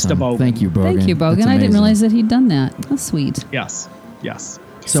awesome. Thanks to Bogan. Thank you, Bogan. Thank you, Bogan. I didn't realize that he'd done that. That's sweet. Yes.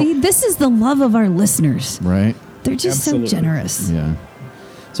 See, this is the love of our listeners. Right. They're just so generous. Yeah.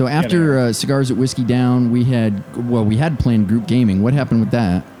 So after Cigars at Whiskey Down, we had planned group gaming. What happened with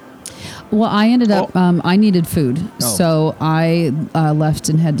that? Well, I ended up, I needed food. Oh. So I left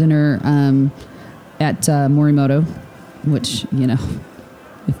and had dinner at Morimoto, which,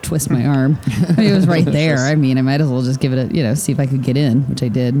 twist my arm. It was right there. I mean, I might as well just give it a, see if I could get in, which I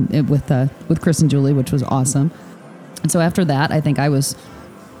did with Chris and Julie, which was awesome. And so after that, I think I was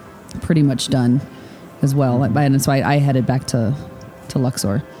pretty much done as well. And so I headed back to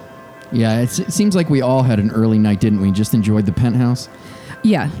Luxor. Yeah, it seems like we all had an early night, didn't we? Just enjoyed the penthouse.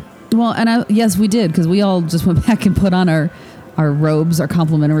 Yeah. Well, and yes, we did, because we all just went back and put on our robes, our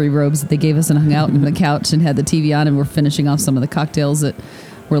complimentary robes that they gave us, and hung out on the couch and had the TV on, and we're finishing off some of the cocktails that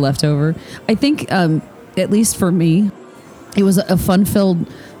were left over. I think, at least for me, it was a fun-filled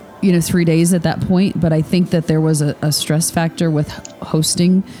 3 days at that point, but I think that there was a stress factor with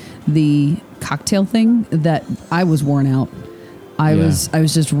hosting the cocktail thing that I was worn out. I was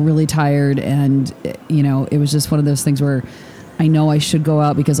just really tired, and it was just one of those things where I know I should go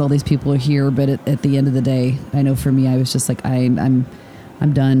out because all these people are here, but at the end of the day, I know for me, I was just like, I'm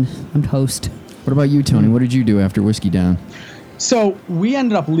done. I'm toast. What about you, Tony? What did you do after Whiskey Down? So we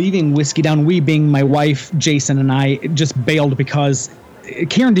ended up leaving Whiskey Down. We, being my wife, Jason, and I, just bailed because,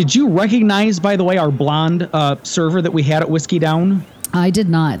 Karen, did you recognize, by the way, our blonde server that we had at Whiskey Down? I did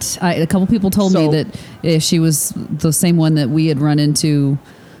not. A couple people told me that she was the same one that we had run into,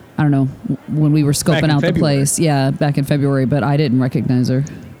 I don't know, when we were scoping out the place. Yeah, back in February, but I didn't recognize her.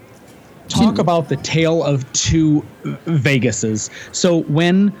 Talk about the tale of two Vegases. So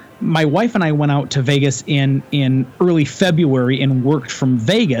when my wife and I went out to Vegas in early February and worked from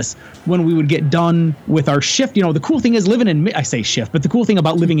Vegas, when we would get done with our shift, the cool thing is I say shift, but the cool thing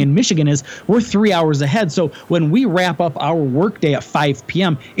about living in Michigan is we're 3 hours ahead. So when we wrap up our workday at 5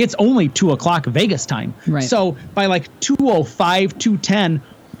 p.m., it's only 2 o'clock Vegas time. Right. So by like 2:05, 2:10,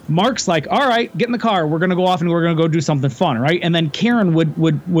 Mark's like, all right, get in the car. We're going to go off and we're going to go do something fun, right? And then Karen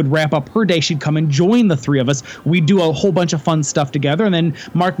would wrap up her day. She'd come and join the three of us. We'd do a whole bunch of fun stuff together. And then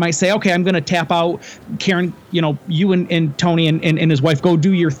Mark might say, okay, I'm going to tap out. Karen, you and Tony and his wife go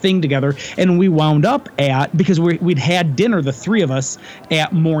do your thing together. And we wound up because we'd had dinner, the three of us,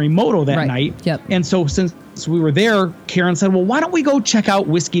 at Morimoto that night. Yep. And so since we were there, Karen said, well, why don't we go check out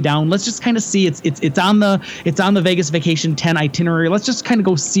Whiskey Down? Let's just kind of see. It's on the Vegas Vacation 10 itinerary. Let's just kind of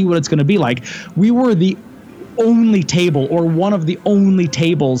go see what it's going to be like. We were the only table, or one of the only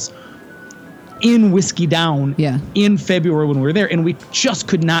tables, in Whiskey Down in February when we were there, and we just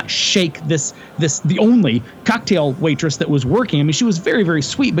could not shake the only cocktail waitress that was working. I mean, she was very, very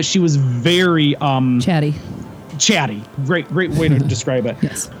sweet, but she was very chatty. Great way to describe it.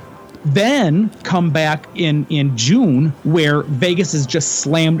 Yes. Then come back in June where Vegas is just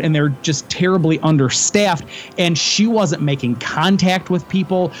slammed and they're just terribly understaffed, and she wasn't making contact with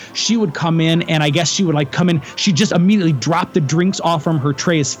people. She would come in, and I guess she would like come in. She just immediately dropped the drinks off from her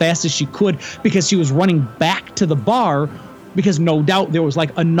tray as fast as she could because she was running back to the bar, because no doubt there was like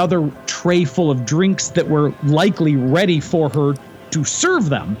another tray full of drinks that were likely ready for her to serve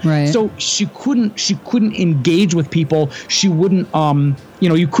them. Right. So she couldn't engage with people. She wouldn't,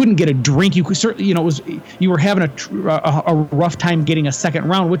 you couldn't get a drink. You could certainly, you were having a rough time getting a second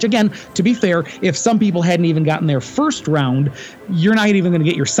round, which again, to be fair, if some people hadn't even gotten their first round, you're not even going to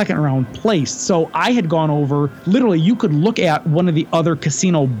get your second round placed. So I had gone over, literally, you could look at one of the other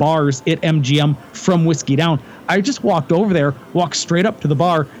casino bars at MGM from Whiskey Down. I just walked over there, walked straight up to the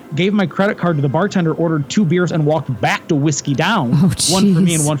bar, gave my credit card to the bartender, ordered 2 beers, and walked back to Whiskey Down. Oh, one for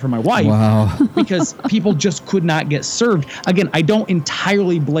me and one for my wife. Wow. Because people just could not get served. Again, I don't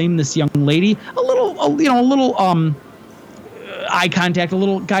entirely blame this young lady. A little eye contact, a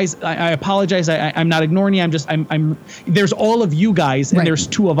little, guys, I apologize. I'm not ignoring you. I'm there's all of you guys, and right. There's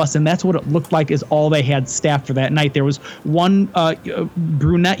 2 of us, and that's what it looked like is all they had staffed for that night. There was one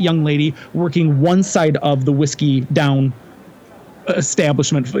brunette young lady working one side of the Whiskey Down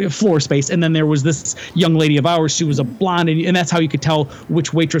establishment floor space, and then there was this young lady of ours. She was a blonde, and that's how you could tell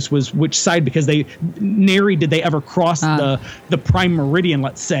which waitress was which side, because they nary did they ever cross the prime meridian,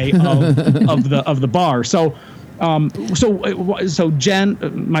 let's say, of the bar. So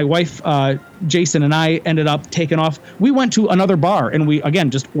Jen, my wife, Jason, and I ended up taking off. We went to another bar, and we,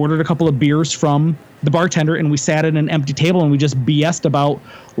 again, just ordered a couple of beers from the bartender, and we sat at an empty table, and we just BS'd about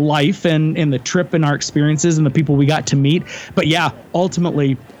life and the trip and our experiences and the people we got to meet. But yeah,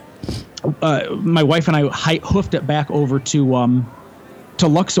 ultimately, my wife and I hoofed it back over to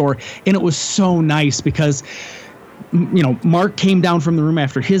Luxor, and it was so nice because, Mark came down from the room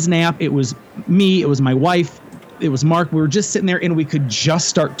after his nap. It was me, it was my wife, it was Mark. We were just sitting there, and we could just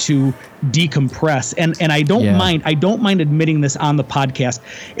start to decompress. And I don't mind admitting this on the podcast.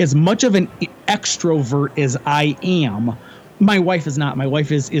 As much of an extrovert as I am, my wife is not. My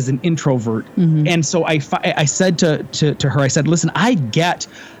wife is an introvert. Mm-hmm. And so I said to her, I said, listen, I get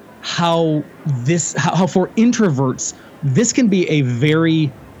how for introverts, this can be a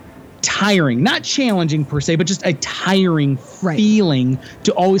very tiring, not challenging per se, but just a tiring feeling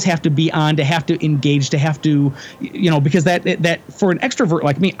to always have to be on, to have to engage, to have to, because that for an extrovert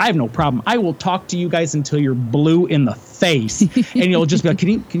like me, I have no problem. I will talk to you guys until you're blue in the face, and you'll just be like, can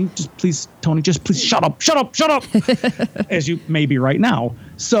you just please, Tony, just please shut up, as you may be right now.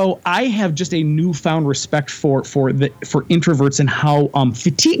 So I have just a newfound respect for introverts and how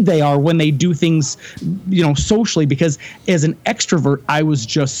fatigued they are when they do things, socially, because as an extrovert, I was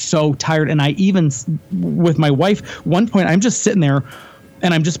just so tired. And I even, with my wife, one point, I'm just sitting there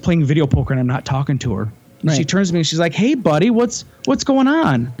and I'm just playing video poker and I'm not talking to her. And she turns to me and she's like, "Hey, buddy, what's going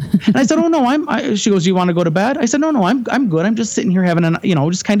on?" And I said, "Oh no, she goes, "You want to go to bed?" I said, "No, I'm good. I'm just sitting here having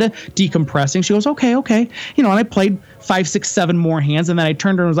just kind of decompressing." She goes, "Okay." And I played 5, 6, 7 more hands, and then I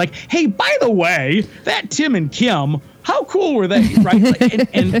turned to her and was like, "Hey, by the way, that Tim and Kim, how cool were they?" Right?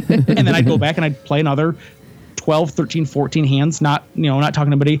 and then I'd go back and I'd play another 12, 13, 14 hands, not talking to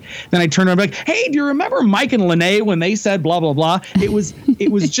anybody. Then I turned around and be like, "Hey, do you remember Mike and Lene when they said blah, blah, blah?" It was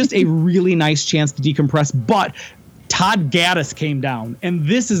just a really nice chance to decompress. But Todd Gaddis came down, and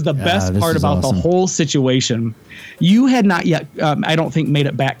this is the best part about the whole situation. You had not yet, I don't think, made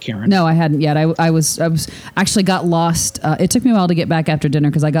it back, Karen. No, I hadn't yet. I was actually got lost. It took me a while to get back after dinner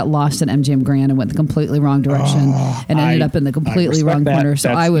because I got lost at MGM Grand and went the completely wrong direction and ended up in the completely wrong corner.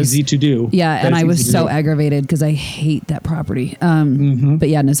 So I was easy to do. Yeah, and I was so aggravated because I hate that property. But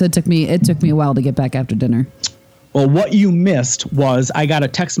yeah, no. So it took me a while to get back after dinner. Well, what you missed was I got a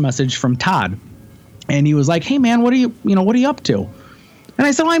text message from Todd. And he was like, "Hey man, what are you up to?" And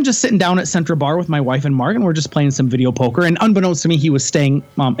I said, "Well, I'm just sitting down at Centra Bar with my wife and Mark, and we're just playing some video poker." And unbeknownst to me, he was staying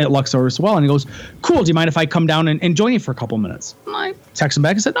at Luxor as well. And he goes, "Cool. Do you mind if I come down and join you for a couple minutes?" And I texted him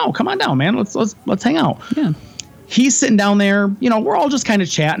back and said, "No, come on down, man. Let's hang out." Yeah. He's sitting down there. We're all just kind of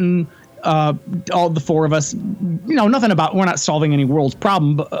chatting. All the 4 of us. Nothing about. We're not solving any world's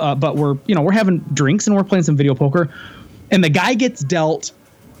problem, but we're having drinks and we're playing some video poker. And the guy gets dealt.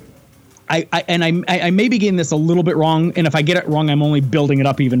 I may be getting this a little bit wrong, and if I get it wrong, I'm only building it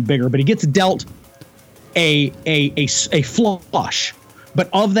up even bigger. But he gets dealt a flush, but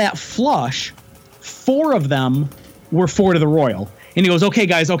of that flush, 4 of them were 4 to the Royal. And he goes, okay,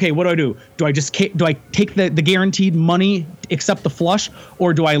 guys, okay, what do? Do I take the guaranteed money, accept the flush,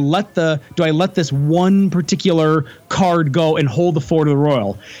 or do I let this one particular card go and hold the 4 to the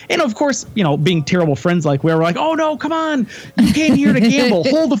royal? And of course, being terrible friends like we were like, oh no, come on, you came here to gamble,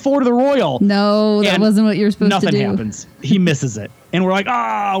 hold the 4 to the royal. No, that wasn't what you were supposed to do. Nothing happens. He misses it. And we're like,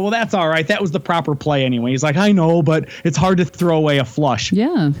 well, that's all right. That was the proper play anyway. He's like, I know, but it's hard to throw away a flush.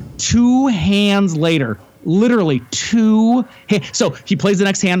 Yeah. 2 hands later. Literally 2 hands. So he plays the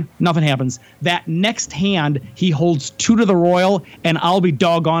next hand, nothing happens. That next hand, he holds 2 to the royal, and I'll be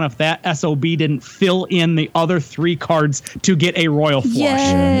doggone if that SOB didn't fill in the other 3 cards to get a royal flush.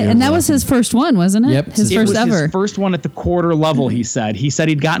 Yeah, and that was his first one, wasn't it? Yep. His first ever. His first one at the quarter level, he said. He said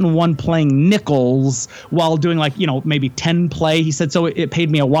he'd gotten one playing nickels while doing maybe 10 play. He said, so it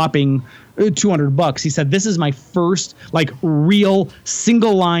paid me a whopping $200. He said, this is my first real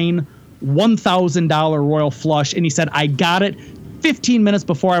single line $1,000 royal flush, and he said I got it 15 minutes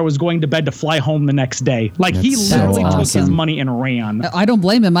before I was going to bed to fly home the next day. He literally took his money and ran. I don't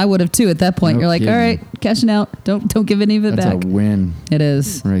blame him. I would have too at that point. You're like, all right, cashing out. Don't give any of it back. That's a win. It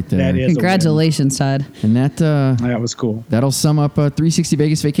is. Right there. That is Congratulations, Todd. And that was cool. That'll sum up 360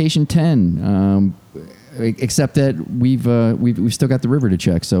 Vegas Vacation 10. Except that we've still got the river to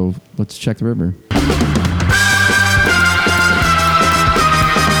check, so let's check the river.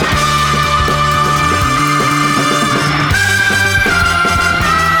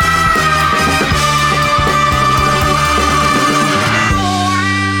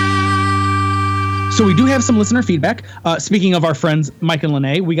 So we do have some listener feedback. Speaking of our friends, Mike and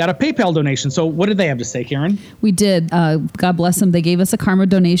Lene, we got a PayPal donation. So what did they have to say, Karen? We did. God bless them. They gave us a karma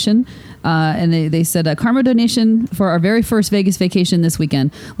donation. And they said a karma donation for our very first Vegas vacation this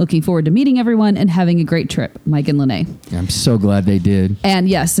weekend. Looking forward to meeting everyone and having a great trip. Mike and Lene. I'm so glad they did. And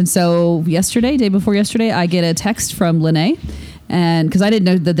yes. And so day before yesterday, I get a text from Lene. And because I didn't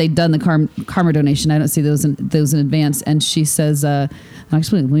know that they'd done the karma donation, I don't see those in advance. And she says,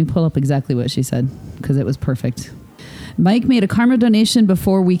 actually, let me pull up exactly what she said because it was perfect. Mike made a karma donation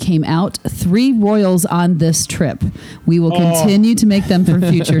before we came out. 3 royals on this trip. We will continue to make them for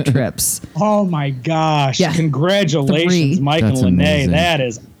future trips. Oh my gosh! Yeah. Congratulations, 3. Mike and Lene. That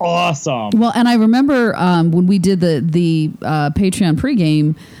is awesome. Well, and I remember when we did the Patreon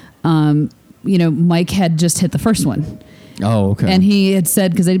pregame, Mike had just hit the first one. Oh, okay. And he had said,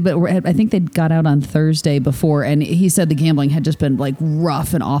 because I think they got out on Thursday before, and he said the gambling had just been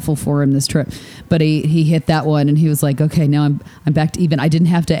rough and awful for him this trip. But he hit that one, and he was like, okay, now I'm back to even. I didn't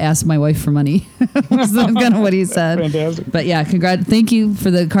have to ask my wife for money. That's kind of what he said. Fantastic. But yeah, thank you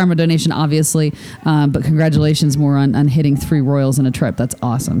for the karma donation, obviously. But congratulations more on hitting 3 royals in a trip. That's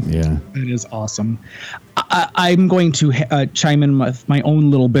awesome. Yeah. That is awesome. I'm going to chime in with my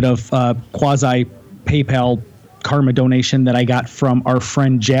own little bit of quasi PayPal karma donation that I got from our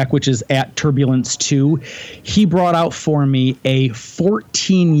friend Jack, which is at Turbulence 2. He brought out for me a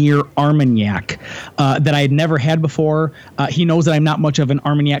 14-year Armagnac that I had never had before. He knows that I'm not much of an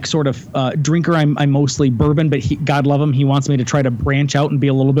Armagnac sort of drinker. I'm mostly bourbon, but God love him, he wants me to try to branch out and be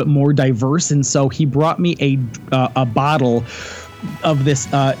a little bit more diverse. And so he brought me a bottle of this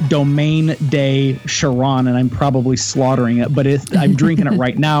Domaine de Chiron, and I'm probably slaughtering it, but I'm drinking it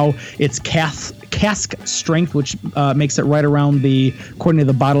right now. It's cask strength, which makes it right around according to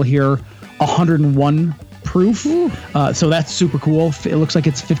the bottle here, 101 proof. So that's super cool. It looks like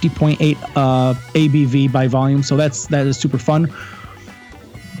it's 50.8 ABV by volume, so that is super fun.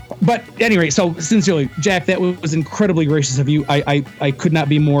 But anyway, so sincerely, Jack, that was incredibly gracious of you. I could not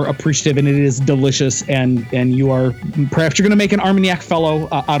be more appreciative, and it is delicious. And perhaps you're going to make an Armagnac fellow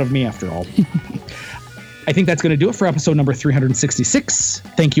out of me after all. I think that's going to do it for episode number 366.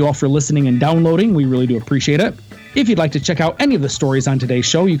 Thank you all for listening and downloading. We really do appreciate it. If you'd like to check out any of the stories on today's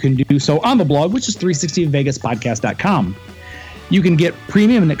show, you can do so on the blog, which is 360vegaspodcast.com. You can get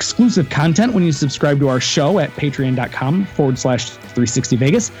premium and exclusive content when you subscribe to our show at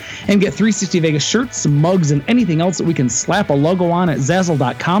patreon.com/360vegas and get 360 Vegas shirts, mugs, and anything else that we can slap a logo on at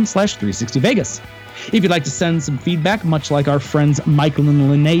zazzle.com/360vegas. If you'd like to send some feedback, much like our friends Michael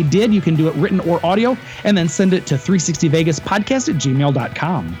and Lene did, you can do it written or audio and then send it to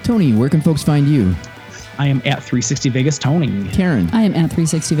 360vegaspodcast@gmail.com. Tony, where can folks find you? I am at 360vegas Tony. Karen. I am at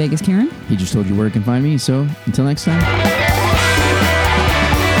 360 Vegas Karen. He just told you where you can find me, so until next time.